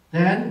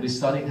 then we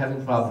started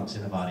having problems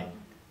in the body.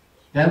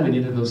 Then we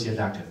need to go see a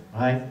doctor,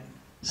 right?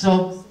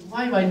 So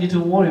why do I need to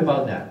worry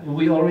about that?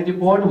 We already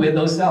born with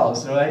those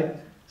cells, right?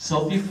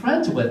 So be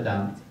friends with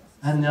them,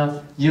 and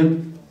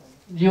you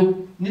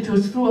need to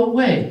throw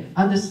away,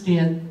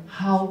 understand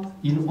how,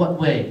 in what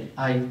way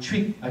I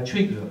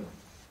trigger.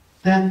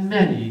 Then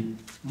many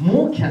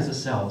more cancer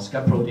cells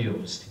got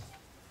produced.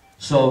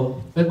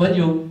 So, but when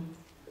you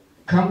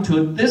come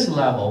to this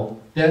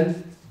level,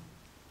 then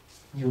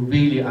you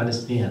really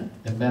understand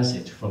the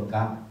message from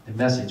God, the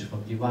message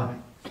from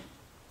divine,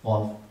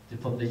 or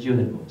from the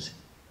universe.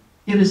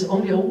 It is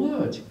only a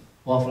word,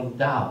 or from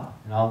Tao,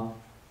 you know.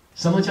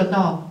 什么叫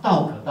道？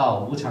道可道，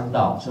无常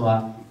道，是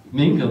吧？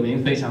名可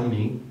名，非常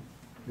名，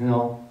 you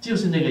know， 就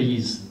是那个意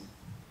思。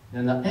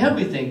And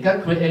everything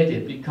got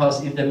created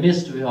because in the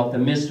mystery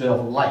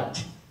of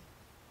light.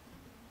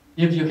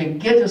 If you can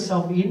get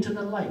yourself into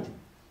the light,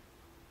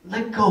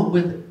 let go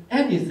with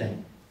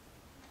anything,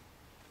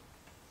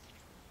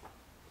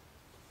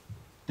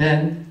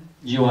 then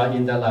you are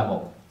in the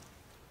level.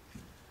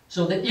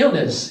 So the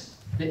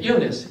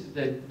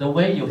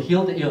way you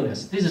heal the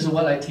illness, this is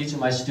what I teach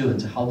my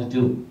students how to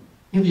do.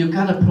 If you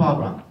got a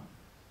problem,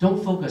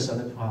 don't focus on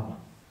the problem.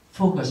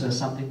 Focus on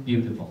something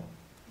beautiful.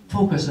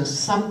 Focus on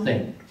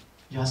something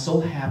you are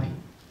so happy.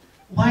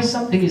 Why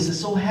something is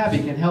so happy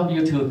can help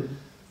you to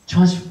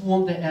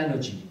transform the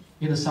energy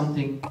into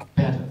something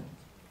better.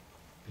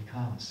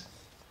 Because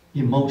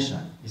emotion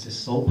is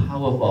so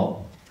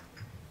powerful.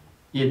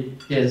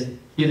 It is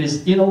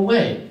in a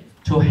way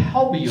to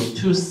help you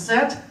to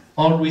set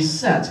or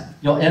reset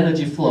your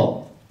energy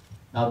flow.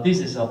 Now this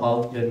is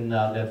about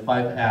the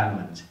 5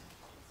 elements.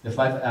 The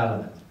 5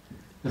 elements.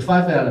 The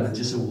 5 elements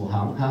就是5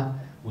行哈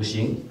，5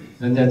行。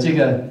这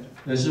个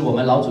是我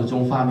们老祖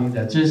宗发明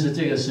的，这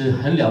个是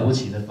很了不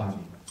起的发明。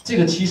这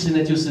个其实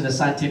呢就是 the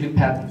scientific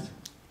patent。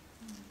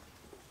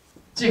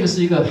这个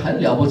是一个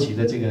很了不起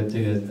的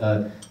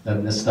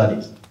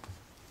studies.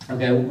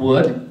 Okay,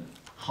 wood,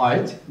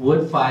 heart,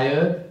 wood,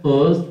 fire,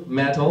 earth,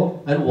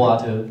 metal, and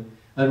water.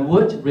 And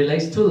wood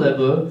relates to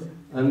liver,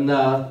 and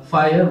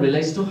fire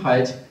relates to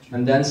heart,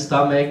 and then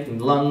stomach,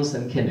 and lungs,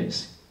 and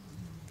kidneys.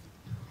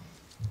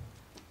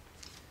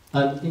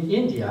 And in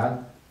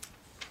India,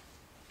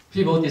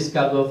 people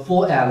discover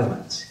 4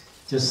 elements,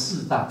 就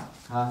4大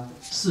啊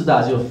，4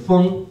大就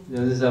风，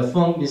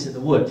风 is the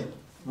wood,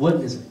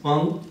 wood is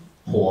风，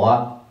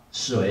火，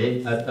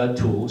水，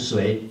土，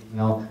水 you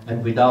know,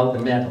 and without the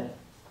metal.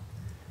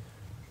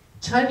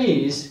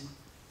 Chinese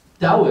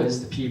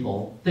Taoist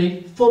people,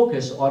 they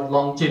focus on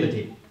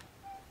longevity.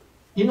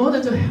 In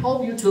order to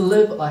help you to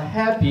live a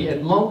happy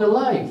and longer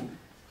life,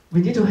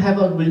 we need to have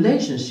a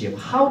relationship.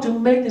 How to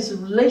make this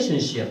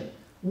relationship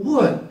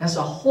work as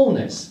a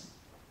wholeness.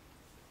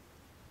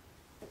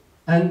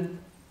 And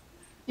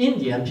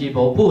Indian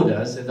people,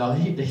 Buddhists, and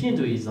the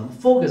Hinduism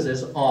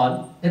focuses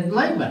on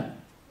enlightenment.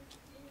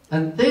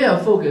 And they are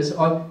focused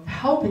on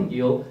helping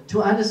you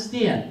to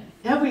understand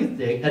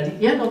everything at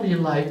the end of your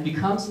life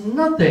becomes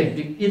nothing.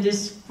 It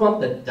is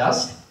from the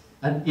dust,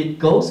 and it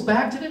goes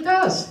back to the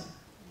dust.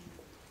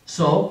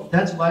 So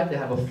that's why they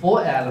have a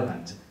 4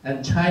 element,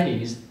 and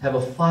Chinese have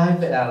a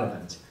 5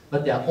 element.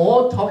 But they are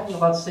all talking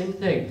about the same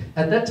thing.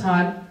 At that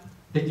time,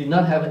 they did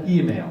not have an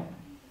email.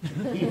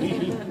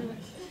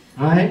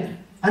 Right?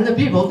 And the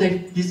people,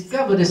 they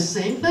discovered the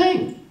same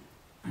thing.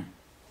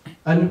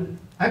 And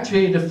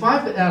actually, the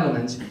 5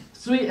 elements,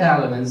 3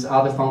 elements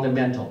are the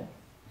fundamental.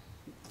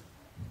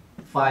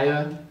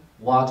 Fire,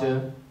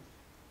 water,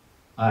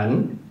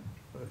 and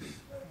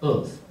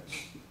earth.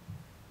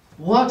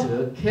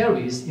 Water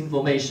carries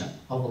information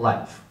of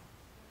life.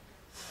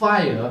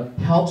 Fire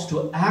helps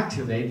to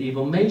activate the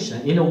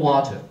information in the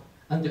water,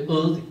 and the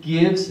earth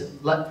gives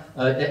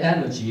the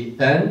energy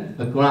and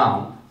the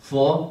ground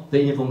for the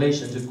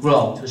information to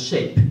grow, to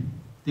shape.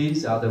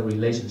 These are the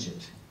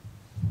relationships.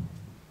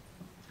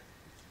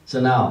 So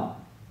now,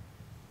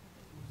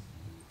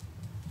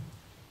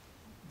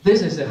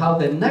 this is how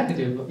the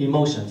negative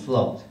emotion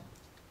flows.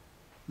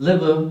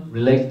 Liver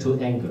related to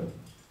anger,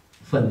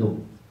 愤怒，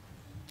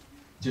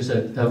就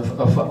是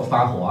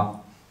发火。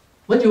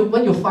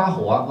When you 发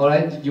火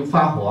alright, you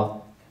发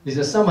火, is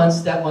someone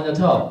step on your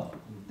toe?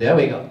 There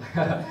we go.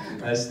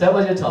 Step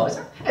on your toe. It's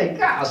like, hey,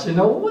 gosh,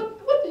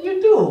 what did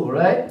you do,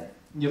 right?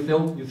 You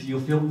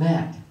feel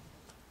mad.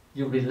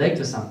 You relate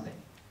to something.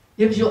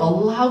 If you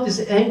allow this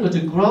anger to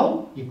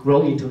grow, it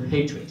grows into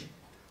hatred.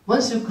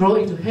 Once you grow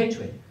into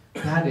hatred,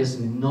 that is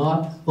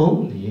not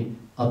only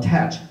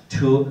attached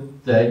to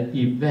the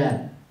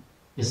event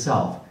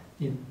itself.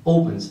 It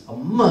opens a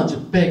much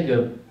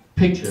bigger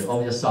picture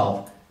of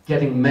yourself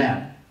getting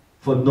mad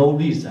for no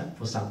reason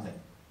for something.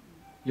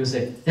 You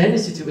say, any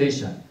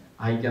situation,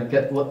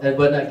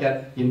 when I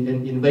get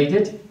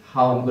invaded,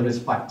 how I'm going to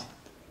fight.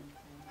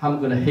 How I'm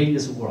going to hate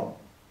this world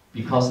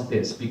because of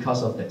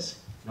this,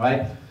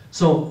 right?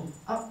 So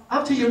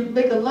after you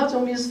make a lot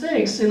of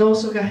mistakes,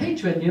 so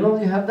hatred, you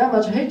have that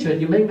much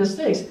hatred, you make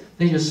mistakes,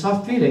 then you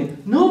start feeling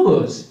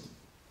nervous.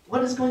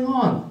 What is going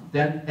on?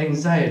 Then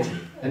anxiety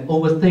and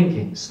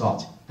overthinking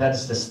start.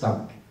 That's the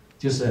stomach.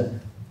 就是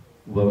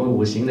我们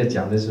五行的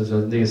讲的是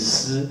说那个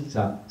思是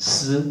吧？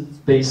思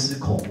悲思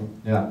恐，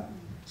对吧？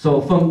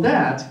 So from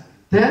that,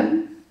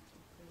 then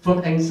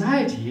from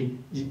anxiety,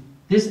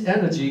 this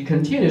energy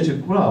continues to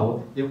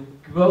grow. It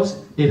grows.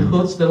 It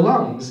hurts the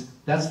lungs.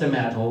 That's the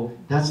metal.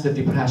 That's the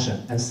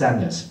depression and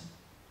sadness.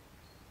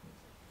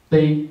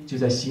 悲就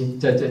在心，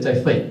在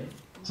肺，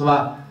是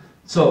吧？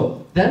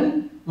 So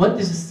then, when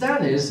this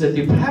sadness, the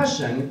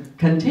depression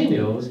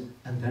continues,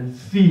 and then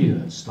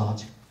fear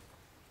starts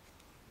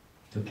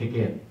to kick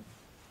in.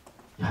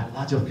 You have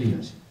lots of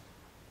fears,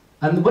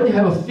 and when you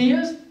have a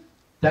fears,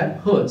 that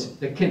hurts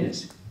the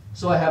kidneys.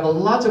 So I have a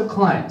lot of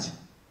clients.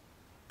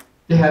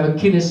 They have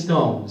kidney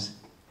stones,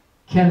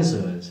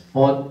 cancers,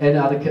 or any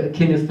other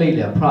kidney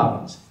failure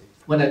problems.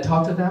 When I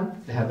talk to them,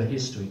 they have a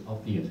history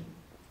of fear.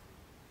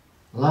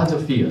 Lots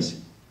of fears.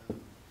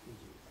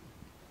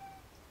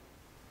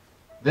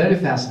 Very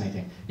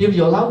fascinating. If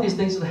you allow these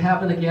things to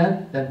happen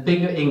again, then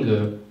bigger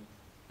anger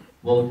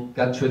will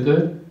get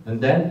triggered,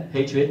 and then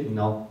hatred,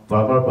 blah,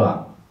 blah,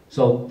 blah.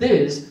 So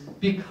this,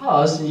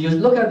 because you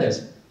look at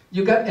this,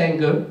 you got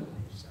anger,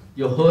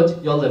 you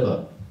hurt your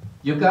liver.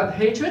 You got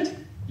hatred,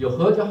 you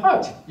hurt your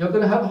heart. You're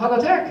going to have a heart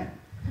attack.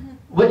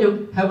 When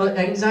you have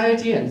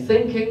anxiety and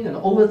thinking and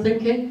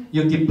overthinking,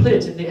 you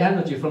deplete the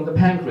energy from the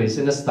pancreas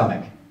in the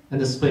stomach and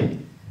the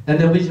spleen. And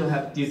then when you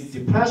have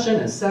depression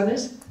and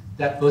sadness,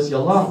 that hurts your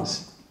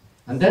lungs.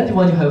 And then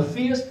when you have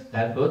fears,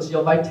 that hurts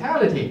your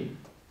vitality,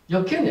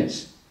 your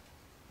kidneys.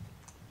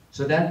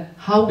 So then,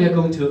 how we are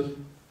going to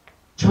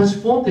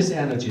transform this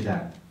energy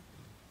then?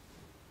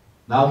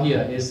 Now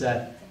here is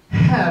a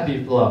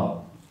happy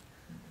flow.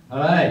 All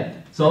right.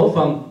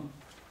 So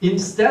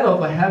instead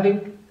of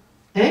having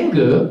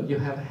anger, you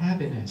have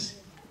happiness.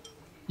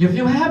 You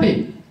feel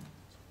happy.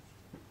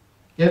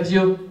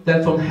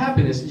 Then from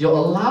happiness, you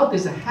allow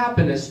this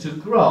happiness to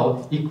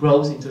grow. It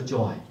grows into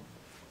joy.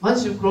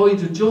 Once you grow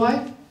into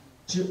joy,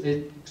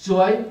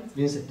 joy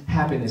means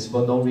happiness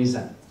for no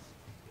reason.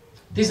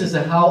 This is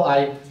how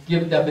I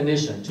give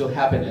definition to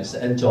happiness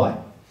and joy.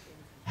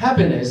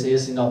 Happiness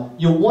is,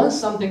 you want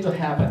something to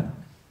happen.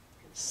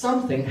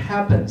 Something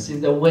happens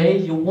in the way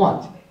you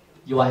want.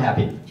 You are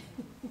happy.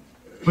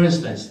 For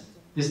instance,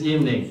 this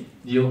evening,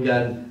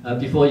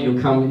 before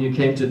you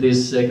came to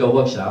this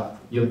workshop.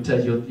 You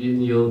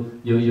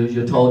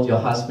told your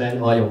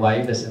husband or your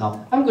wife,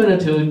 I'm going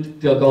to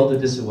go to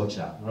this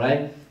workshop,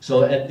 right?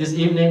 So at this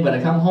evening, when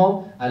I come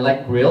home, I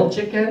like grilled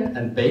chicken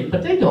and baked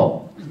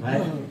potato,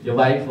 right? Your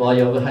wife or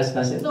your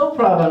husband says, no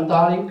problem,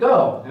 darling,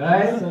 go,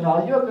 right? So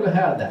now you're going to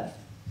have that.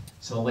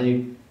 So when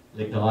you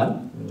later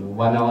on,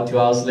 1 hour, 2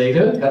 hours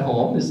later, got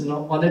home, it's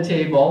on the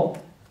table,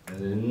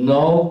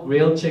 no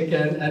grilled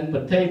chicken and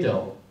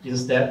potato,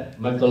 instead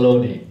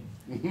macaroni.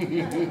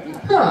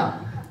 Huh.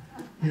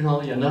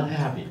 You're not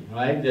happy,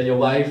 right? Your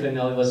wife,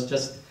 was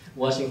just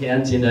washing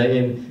hands in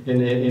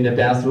the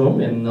bathroom,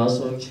 and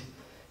also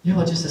you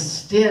were just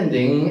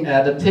standing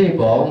at the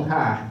table.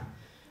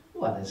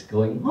 What is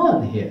going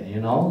on here?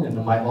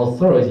 And my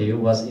authority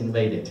was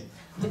invaded.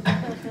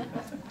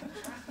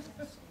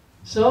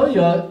 So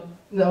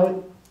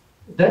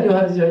then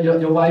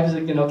your wife,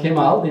 came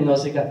out,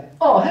 she got,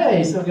 oh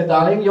hey, so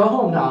darling, you're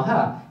home now,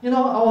 huh?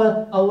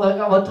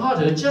 Our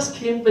daughter just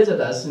came visit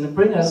us and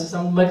bring us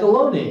some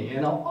macaroni.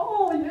 Oh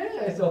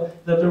yeah, so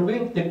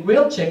the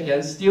grilled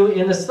chicken still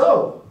in the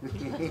stove.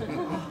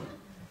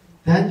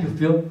 Then you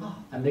feel, oh,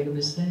 I make a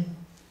mistake.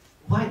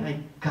 Why I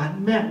got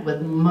mad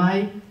with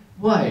my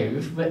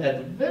wife at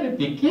the very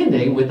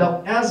beginning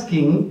without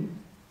asking,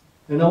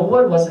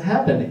 what was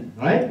happening,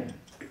 right?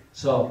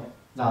 So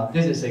now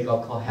this is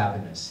called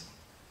happiness.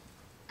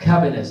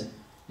 Happiness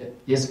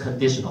is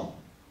conditional.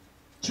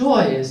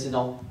 Joy is,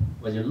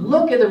 when you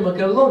look at the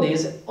macaroni, you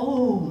say,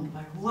 oh,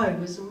 my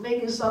wife is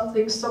making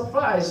something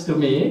surprise to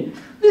me.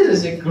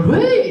 This is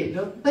great.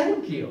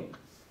 Thank you.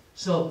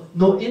 So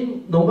no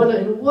matter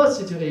in what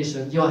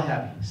situation, you're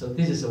happy. So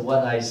this is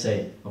what I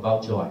say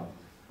about joy.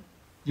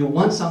 You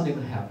want something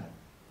to happen.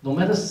 No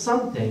matter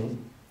something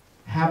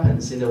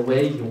happens in the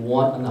way you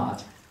want or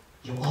not,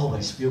 you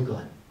always feel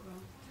good.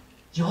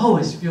 You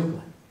always feel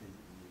good.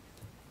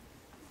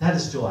 That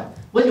is joy.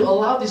 When you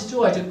allow this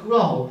joy to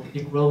grow,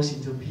 it grows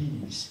into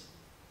peace,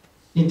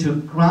 into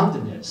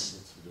groundedness.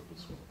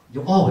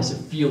 You always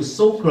feel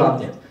so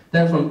grounded.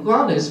 Then from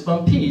groundedness,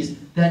 from peace,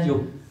 then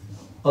you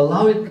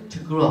allow it to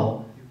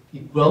grow.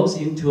 It grows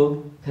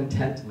into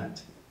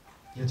contentment.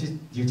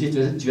 你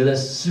就觉得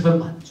十分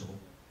满足。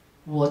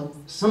我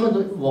什么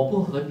都我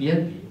不和别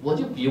人比，我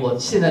就比我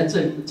现在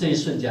这一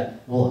瞬间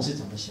我是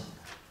怎么想的。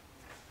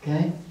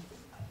Okay?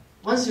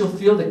 Once you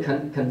feel the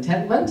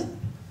contentment,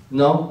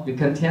 you're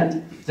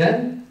content,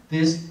 then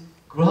this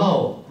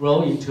grow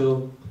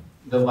into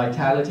the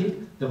vitality.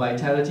 The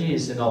vitality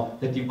is,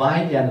 the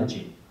divine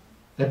energy.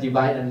 The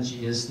divine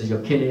energy is your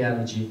kidney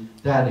energy.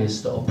 That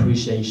is the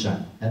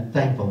appreciation and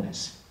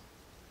thankfulness.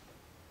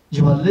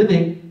 You are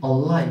living a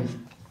life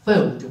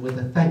filled with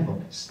the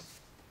thankfulness.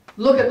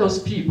 Look at those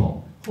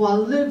people who are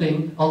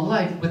living a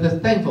life with the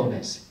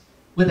thankfulness,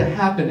 with the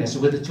happiness,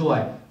 with the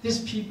joy. These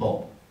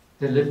people,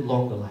 they live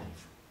longer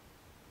life.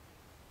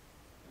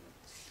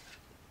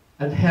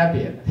 And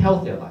happier,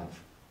 healthier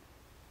life.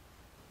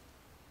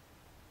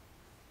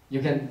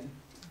 You can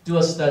do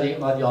a study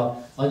on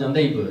your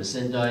neighbors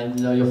and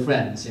your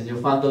friends, and you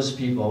find those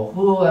people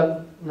who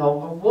are a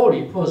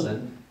worried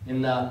person,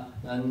 and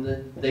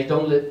they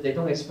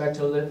don't expect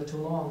to live too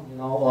long,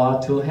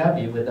 or too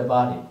happy with the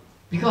body,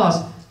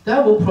 because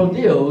that will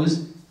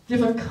produce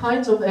different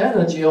kinds of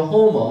energy or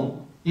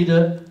hormone,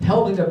 either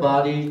helping the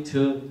body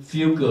to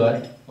feel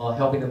good or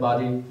helping the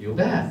body feel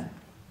bad.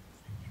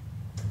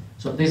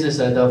 So this is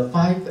the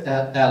 5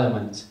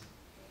 elements.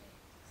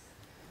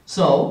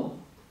 So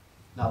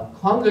now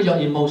conquer your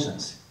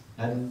emotions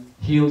and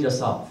heal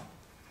yourself.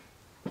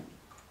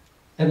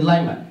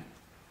 Enlightenment.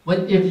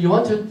 If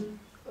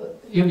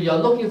you're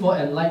looking for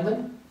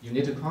enlightenment, you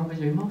need to conquer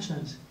your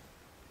emotions.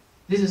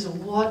 This is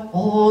what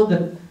all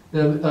the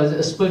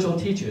spiritual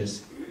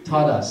teachers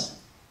taught us,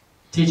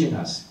 teaching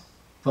us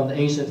from the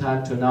ancient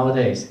time to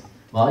nowadays.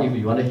 Well, if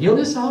you want to heal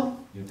yourself,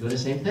 you do the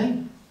same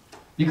thing.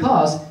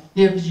 Because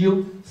if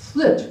you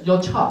flip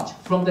your chart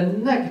from the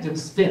negative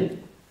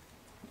spin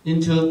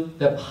into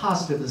the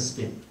positive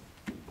spin,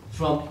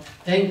 from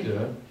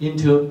anger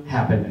into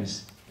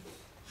happiness,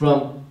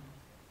 from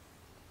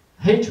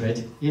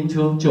hatred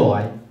into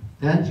joy,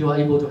 then you are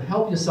able to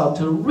help yourself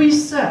to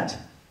reset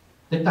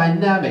the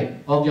dynamic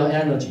of your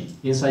energy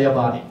inside your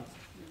body.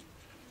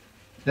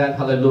 Then,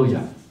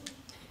 hallelujah,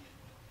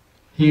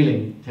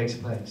 healing takes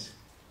place.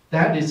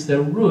 That is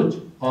the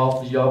root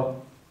of your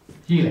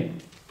healing.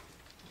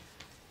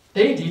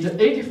 80 to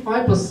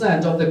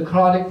 85% of the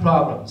chronic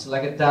problems,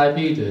 like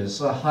diabetes,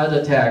 heart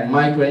attack,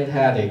 migraine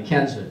headache,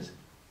 cancers,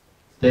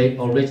 they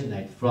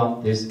originate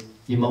from these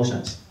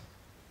emotions.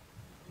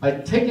 By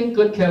taking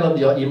good care of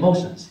your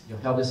emotions, you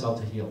help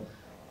yourself to heal.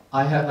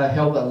 I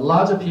help a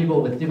lot of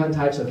people with different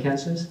types of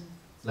cancers,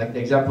 like the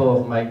example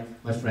of my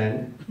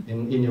friend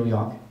in New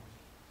York.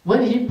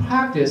 When he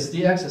practiced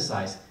the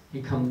exercise,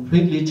 he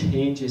completely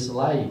changed his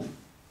life.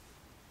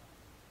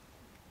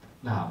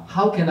 Now,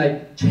 how can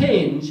I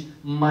change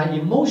my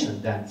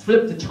emotion then?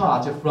 Flip the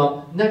chart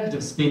from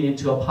negative spin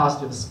into a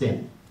positive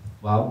spin.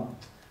 Well,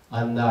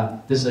 and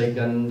this is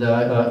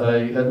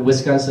at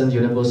Wisconsin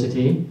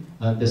University.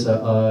 There's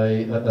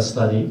a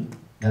study,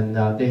 and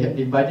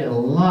they invited a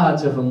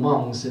lot of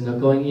monks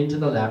going into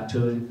the lab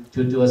to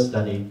do a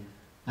study,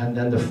 and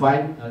then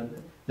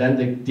then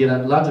they did a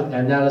lot of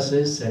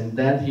analysis, and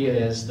then here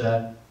is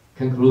the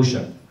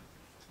conclusion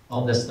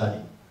of the study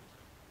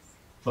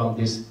from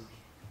this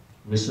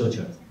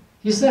researcher.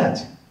 He said,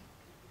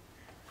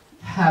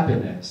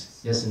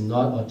 happiness is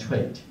not a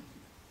trait,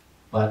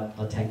 but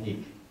a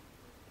technique.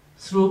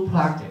 Through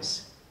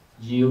practice,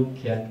 you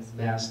can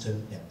master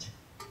it.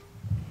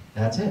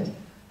 That's it.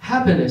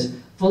 Happiness,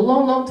 for a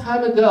long, long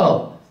time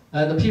ago,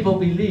 the people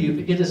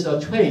believe it is a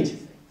trait,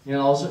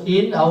 also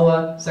in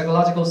our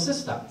psychological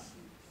system.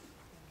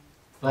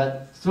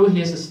 But through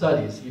his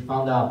studies, he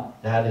found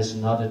out that is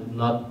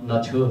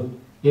not true.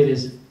 It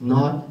is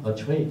not a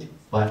trait,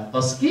 but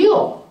a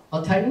skill,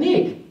 a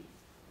technique.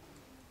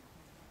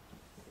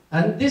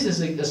 And this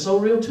is so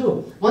real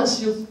too.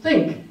 Once you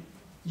think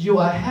you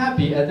are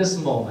happy at this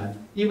moment,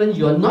 even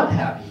you are not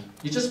happy,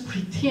 you just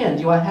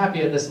pretend you are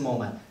happy at this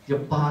moment, your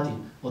body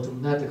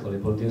automatically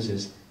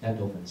produces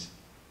endorphins.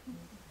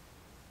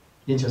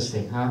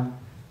 Interesting, huh?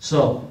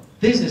 So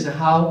this is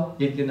how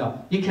it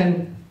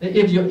can,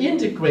 if you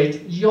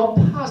integrate your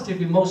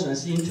positive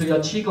emotions into your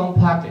Qigong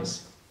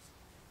practice,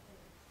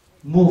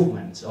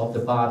 movements of the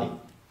body,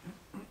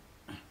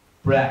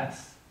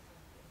 breath,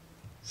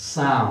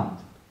 sound,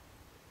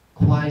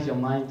 quiet your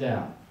mind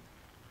down,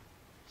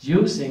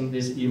 using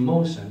this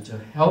emotion to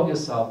help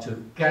yourself to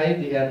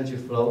guide the energy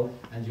flow,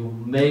 and you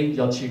make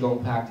your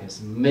Qigong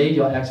practice, make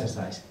your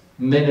exercise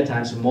many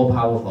times more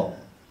powerful.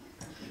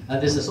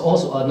 And this is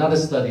also another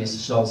study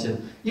shows that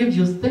if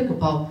you think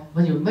about,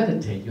 when you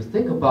meditate, you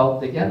think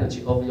about the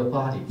energy of your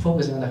body,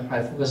 focusing on the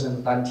heart, focusing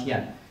on the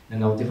dantian,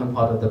 different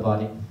part of the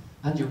body,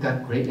 and you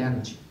got great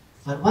energy.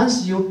 But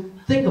once you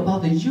think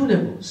about the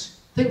universe,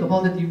 think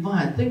about the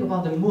divine, think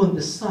about the moon,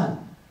 the sun,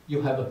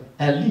 you have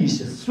at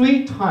least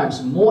 3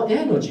 times more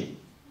energy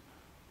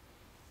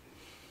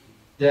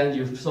than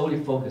you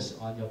solely focus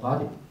on your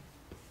body.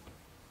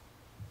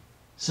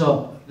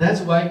 So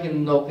that's why you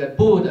can look at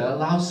Buddha,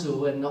 Lao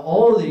Tzu, and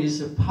all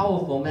these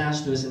powerful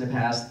masters in the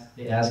past,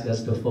 they ask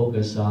us to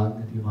focus on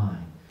the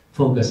divine,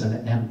 focus on the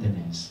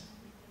emptiness.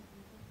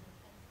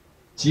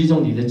 集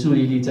中你的注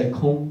意力在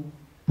空，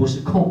不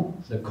是空，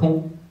是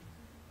空。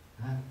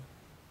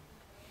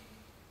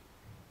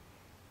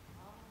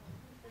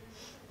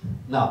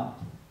Now,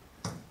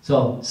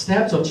 so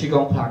steps of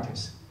Qigong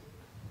practice.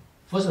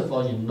 First of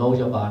all, you know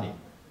your body.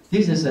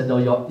 This is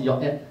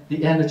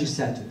the energy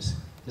centers.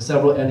 The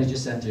several energy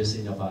centers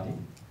in your body.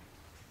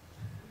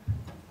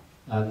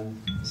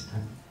 It's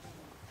time.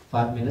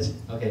 5 minutes.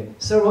 Okay,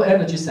 several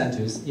energy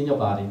centers in your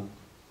body.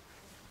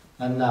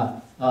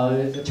 And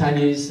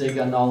Chinese,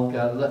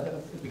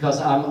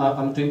 because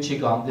I'm doing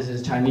Qigong, this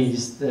is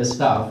Chinese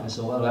stuff,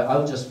 so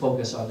I'll just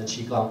focus on the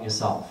Qigong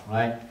itself,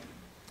 right?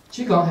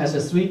 Qigong has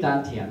 3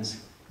 dantians,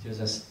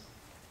 just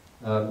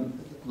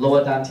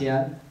lower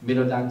dantian,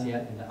 middle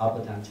dantian, and the upper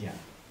dantian.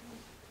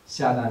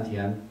 下丹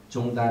田、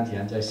中丹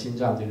田在心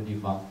脏这个地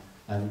方，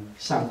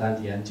上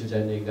丹田就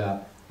在那个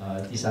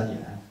第三眼，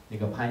那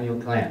个 pineal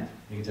gland，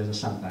 那个就是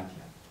上丹田。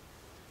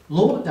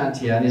Lower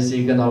dantian is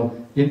in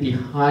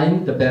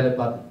behind the belly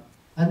button,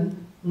 and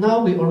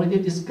now we already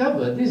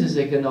discovered this is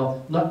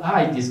not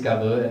I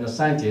discovered and the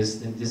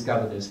scientists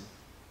discovered this.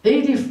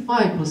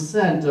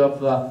 85%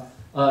 of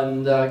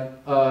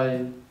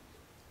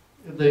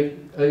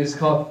it's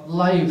called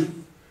life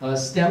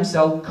stem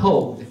cell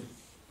code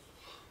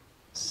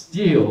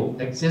still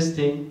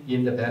existing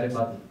in the belly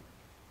button.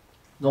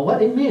 Now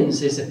what it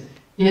means is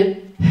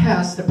it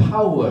has the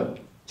power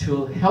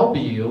to help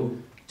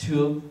you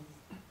to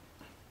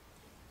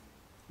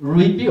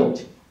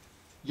rebuild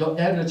your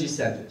energy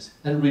centers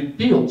and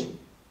rebuild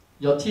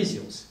your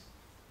tissues.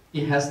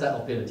 It has that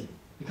ability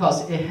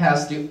because it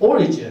has the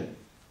origin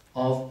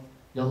of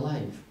your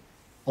life,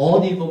 all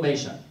the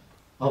information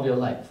of your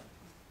life.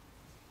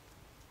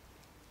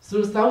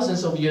 Through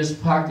thousands of years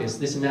of practice,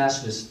 these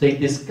masters, they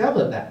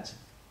discovered that.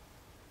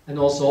 And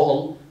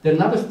also,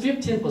 another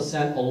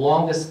 15%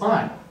 along the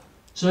spine.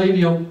 So if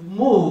you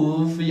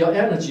move your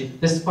energy,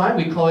 the spine,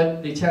 we call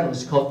it, the channel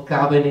is called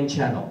governing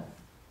channel.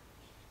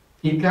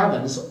 It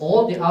governs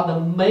all the other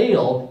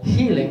male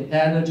healing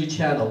energy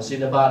channels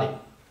in the body.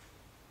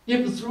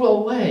 If through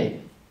a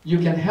way, you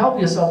can help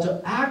yourself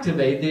to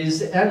activate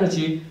this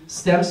energy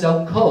stem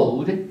cell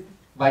code,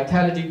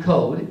 vitality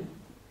code,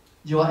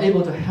 you are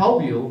able to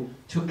help you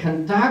to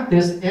conduct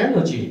this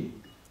energy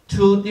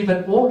to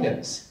different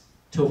organs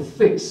to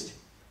fix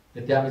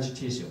the damaged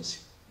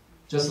tissues.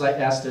 Just like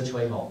Esther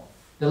Trejo.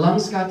 The lung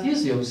scar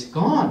tissue is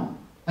gone,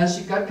 and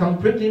she got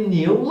completely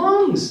new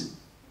lungs.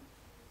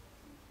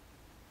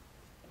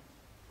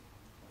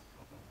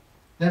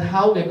 Then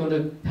how we're going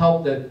to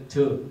help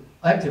to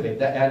activate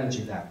that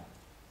energy then?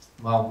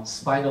 Well,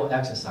 spinal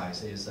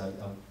exercise is a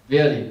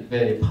very,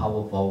 very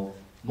powerful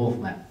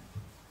movement.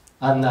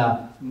 And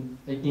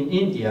in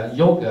India,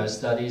 yoga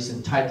studies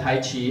and Tai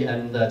Chi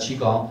and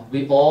Qigong,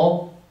 we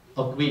all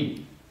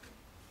agree.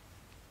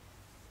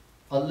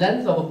 The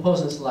length of a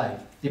person's life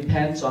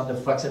depends on the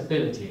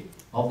flexibility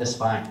of the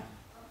spine.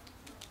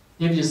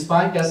 If your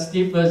spine gets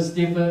stiffer and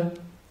stiffer,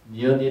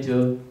 you need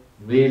to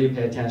really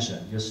pay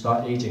attention. You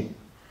start aging.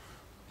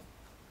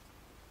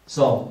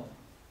 So,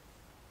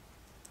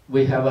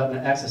 we have an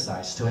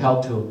exercise to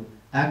help to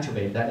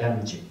activate that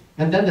energy.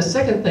 And then the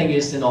second thing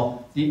is,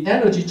 the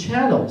energy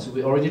channels.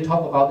 We already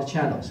talked about the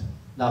channels.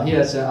 Now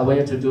here, I want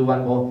you to do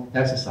one more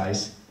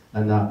exercise.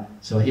 And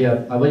so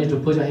here, I want you to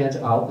put your hands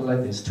out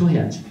like this, 2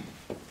 hands.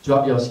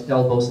 Drop your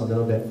elbows a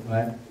little bit,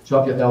 right?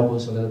 Drop your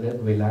elbows a little bit,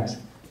 relax.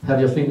 Have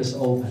your fingers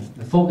open.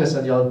 And focus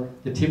on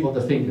the tip of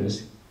the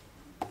fingers.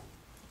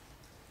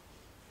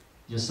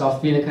 You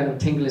start feeling kind of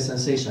tingly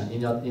sensation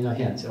in your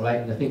hands,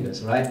 right? In the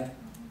fingers, right?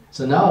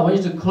 So now I want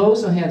you to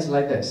close your hands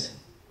like this.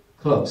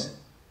 Close.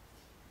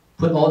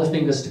 Put all the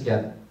fingers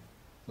together,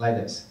 like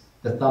this.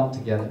 The thumb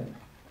together,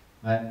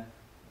 right?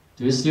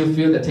 Do you still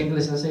feel the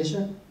tingly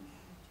sensation?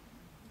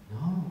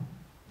 No,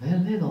 very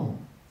little,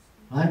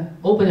 right?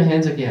 Open your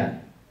hands again.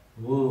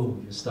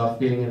 Ooh, you start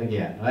feeling it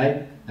again,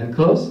 right? And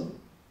close?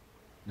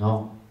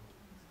 No.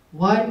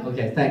 Why?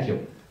 Okay, thank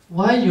you.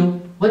 When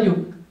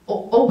you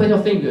open your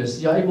fingers,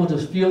 you're able to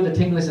feel the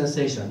tingling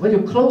sensation. When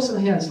you close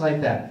your hands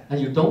like that, and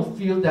you don't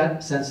feel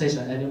that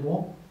sensation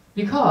anymore,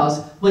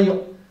 because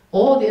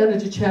all the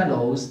energy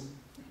channels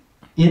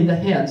in the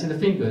hands and the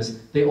fingers,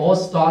 they all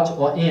start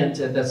or end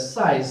at the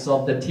size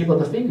of the tip of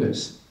the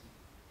fingers.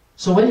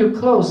 So when you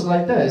close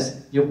like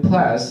this, you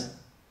place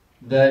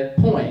the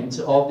point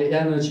of the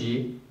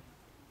energy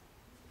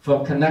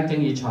from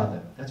connecting each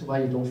other. That's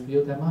why you don't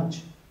feel that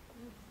much.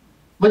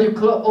 When you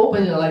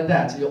open it like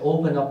that, you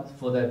open up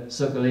for the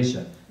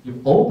circulation.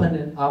 You open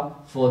it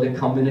up for the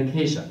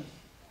communication.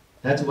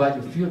 That's why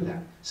you feel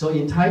that. So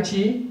in Tai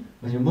Chi,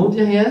 when you move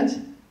your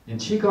hand, in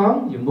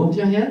Qigong, you move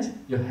your hand,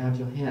 you have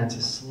your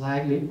hands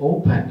slightly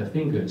open, the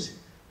fingers.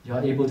 You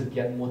are able to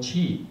get more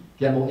Qi,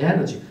 get more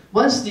energy.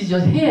 Once your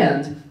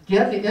hand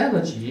get the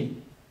energy,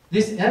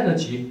 this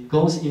energy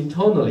goes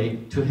internally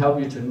to help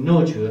you to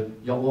nurture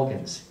your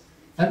organs.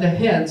 And the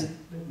hand,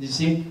 you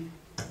see,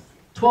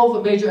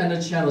 12 major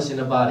energy channels in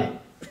the body.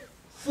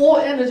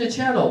 4 energy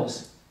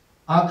channels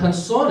are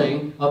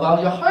concerning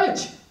about your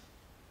heart.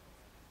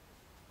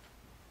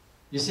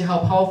 You see how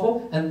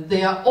powerful? And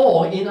they are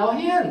all in our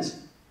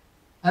hands.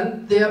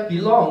 And they are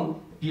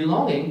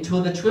belonging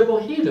to the triple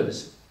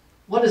heaters.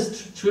 What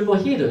does triple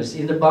heaters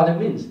in the body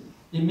mean?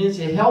 It means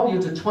it helps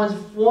you to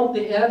transform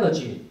the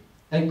energy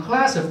and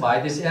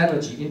classify this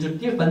energy into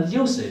different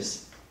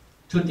uses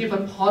to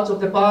different parts of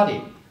the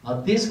body.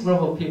 This group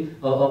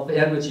of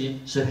energy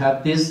should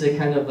have this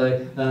kind of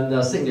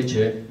a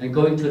signature, and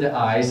going to the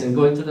eyes, and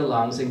going to the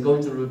lungs, and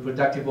going to the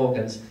reproductive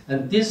organs.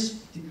 And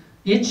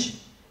each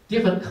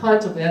different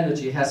kind of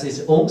energy has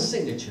its own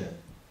signature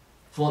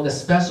for the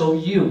special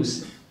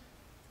use.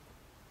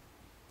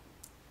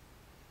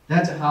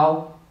 That's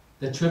how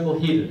the triple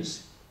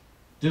healers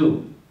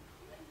do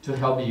to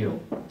help you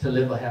to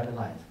live a happy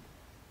life.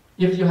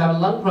 If you have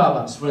lung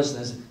problems, for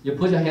instance, you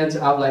put your hands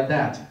out like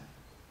that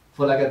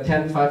for like a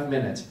 10-5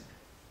 minutes,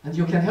 and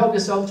you can help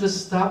yourself to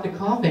stop the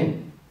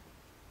coughing.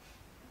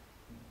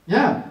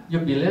 Yeah, you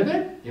believe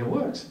it? It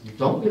works. You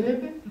don't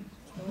believe it?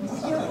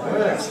 It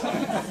works.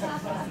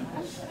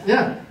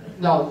 Yeah.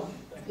 Now,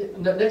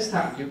 the next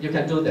time you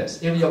can do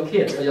this. If your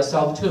kid or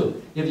yourself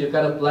too, if you've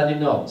got a bloody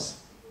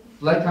nose,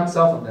 blood comes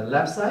out from the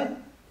left side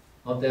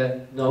of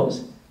the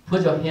nose,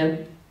 put your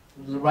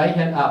right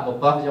hand up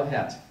above your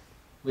head.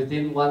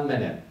 Within 1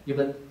 minute,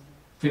 even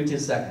 15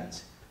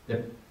 seconds,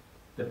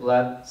 the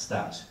blood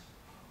stops.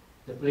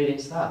 The bleeding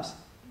stops.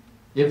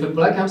 If the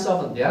blood comes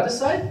out from the other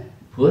side,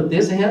 put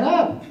this hand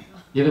up.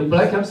 If the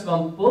blood comes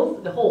from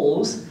both the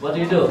holes, what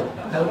do?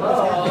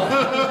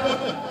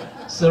 Hello.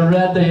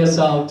 Surrender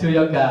yourself to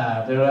your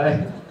God,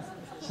 right?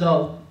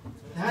 So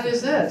that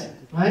is it,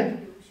 right?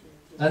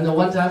 And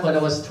one time when I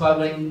was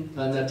traveling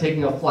and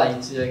taking a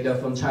flight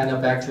from China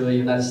back to the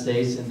United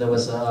States, and there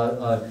was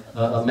an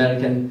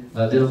American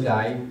little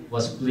guy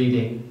was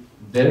bleeding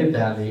very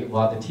badly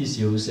while the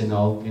tissues, and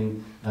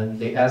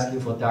they asking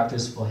for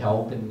doctors for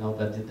help,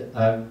 but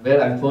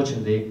very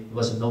unfortunately, there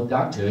was no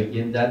doctor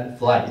in that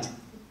flight.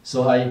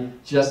 So I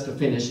just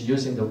finished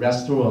using the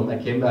restroom. I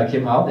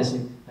came out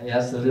and I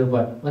asked the little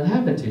boy, "What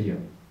happened to you?"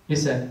 He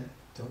said,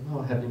 "Don't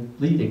know, I've been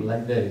bleeding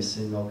like this,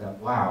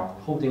 wow,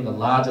 holding a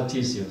lot of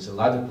tissues, a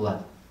lot of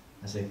blood."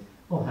 I said,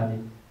 "Oh, honey,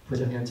 put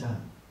your hands up,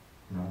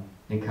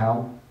 and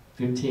count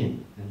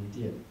 15," and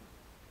he did.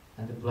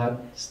 And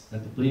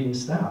the bleeding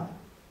stopped.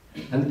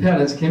 And the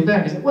parents came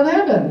back and said, "What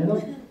happened?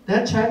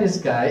 That Chinese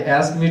guy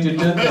asked me to do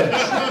this."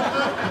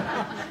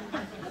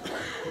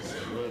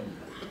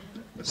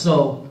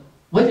 So,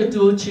 when you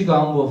do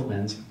Qigong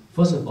movement,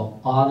 first of all,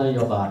 honor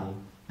your body,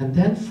 and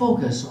then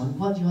focus on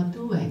what you are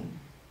doing.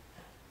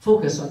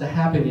 Focus on the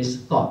happiness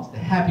thought, the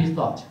happy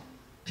thought.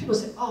 People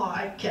say, "Oh,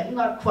 I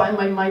cannot quiet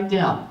my mind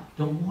down."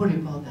 Don't worry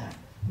about that.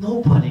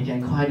 Nobody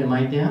can quiet your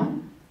mind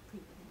down.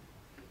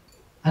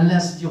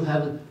 Unless you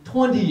have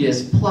 20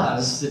 years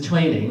plus the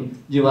training,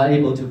 you are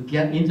able to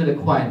get into the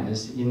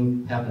quietness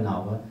in half an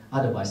hour.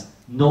 Otherwise,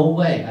 no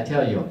way, I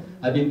tell you.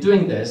 I've been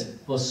doing this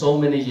for so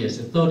many years,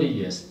 30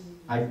 years.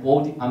 I'm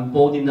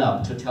bold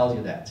enough to tell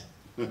you that.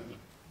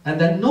 And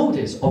then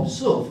notice,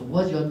 observe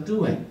what you're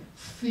doing.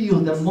 Feel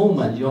the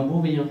moment you're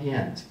moving your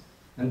hand.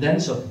 And then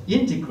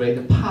integrate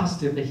the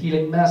positive, the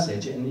healing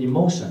message and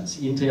emotions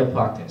into your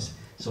practice.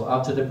 So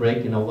after the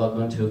break, we're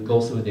going to go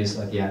through this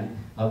again.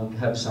 I'll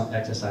have some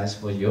exercise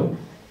for you.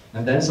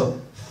 And then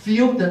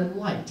feel the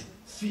light,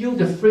 feel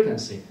the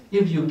frequency.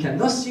 If you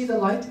cannot see the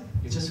light,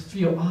 you just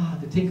feel,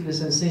 the tingling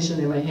sensation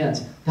in my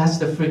hands. That's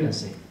the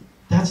frequency.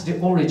 That's the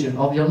origin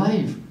of your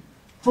life.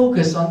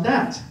 Focus on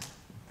that.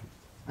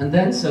 And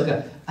then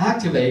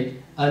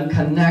activate and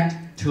connect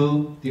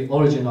to the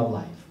origin of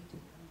life.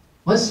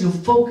 Once you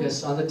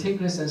focus on the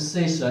tingling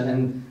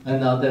sensation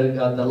and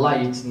the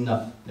light,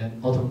 then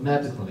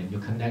automatically you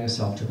connect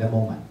yourself to that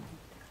moment.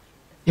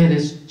 It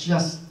is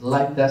just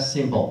like that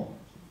simple.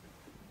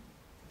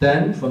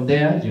 Then from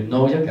there, you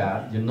know your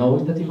God, you know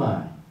the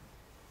divine.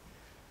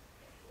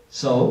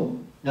 So,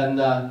 and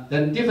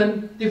then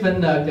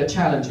different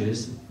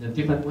challenges in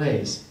different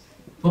ways.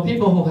 For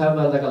people who have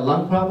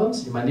lung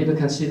problems, you might need to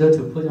consider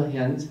to put your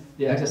hand,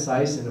 the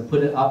exercise, and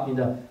put it up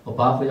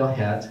above your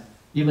head.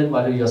 Even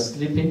while you're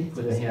sleeping,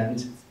 put your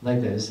hand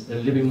like this, a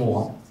little bit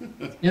more.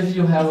 If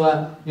you have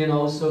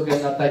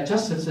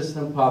digestive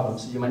system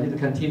problems, you might need to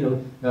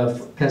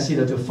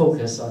consider to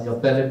focus on your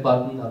belly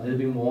button a little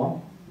bit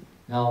more.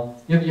 Now,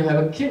 if you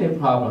have kidney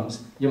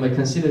problems, you may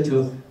consider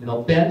to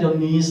bend your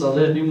knees a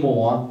little bit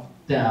more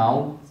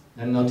down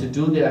and to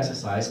do the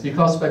exercise,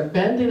 because by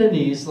bending the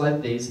knees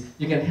like this,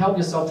 you can help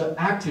yourself to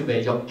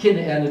activate your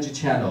kidney energy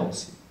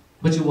channels,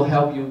 which will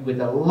help you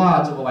with a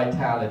lot of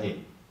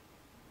vitality.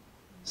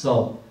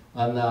 So,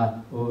 and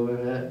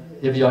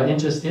if you are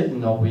interested,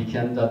 we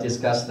can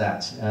discuss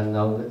that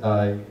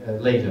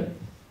later.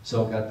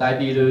 So,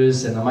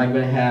 diabetes and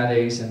migraine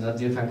headaches and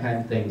different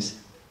kind of things.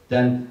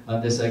 Then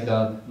there's like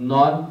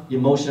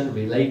non-emotion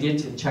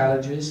related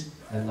challenges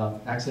and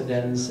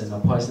accidents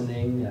and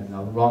poisoning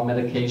and wrong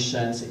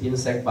medications,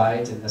 insect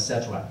bites, and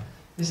etc.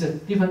 These are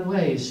different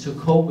ways to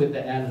cope with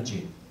the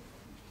energy.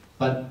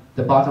 But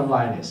the bottom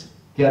line is,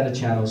 get the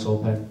channels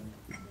open,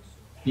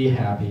 be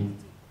happy,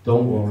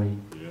 don't worry,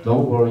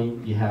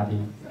 be happy,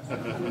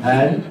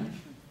 and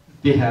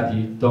be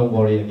happy, don't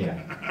worry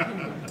again.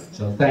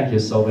 So thank you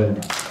so very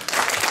much.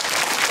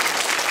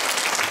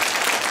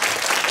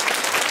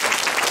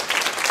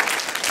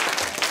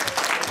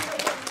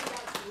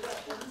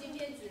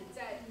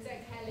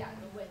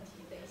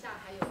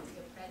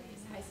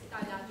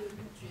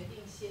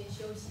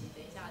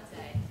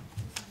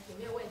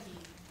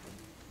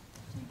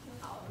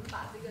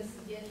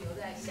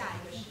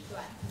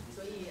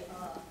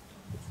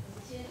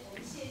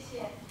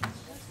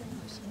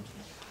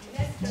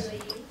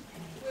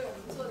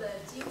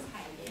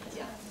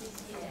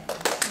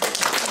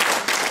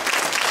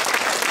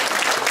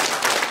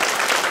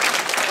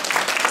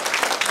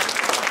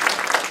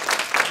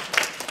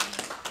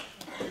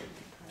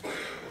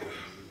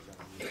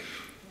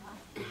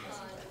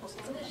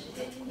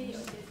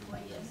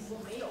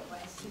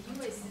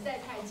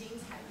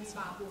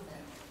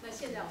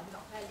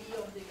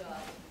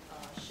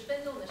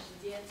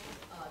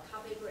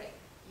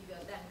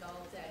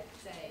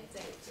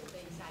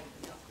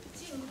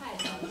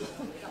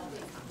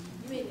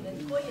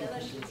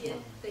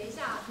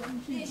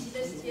练习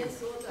的时间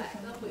缩短，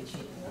那回去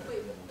你们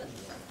会更。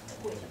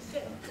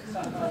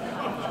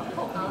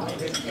好，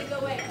谢谢各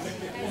位，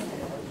开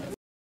始。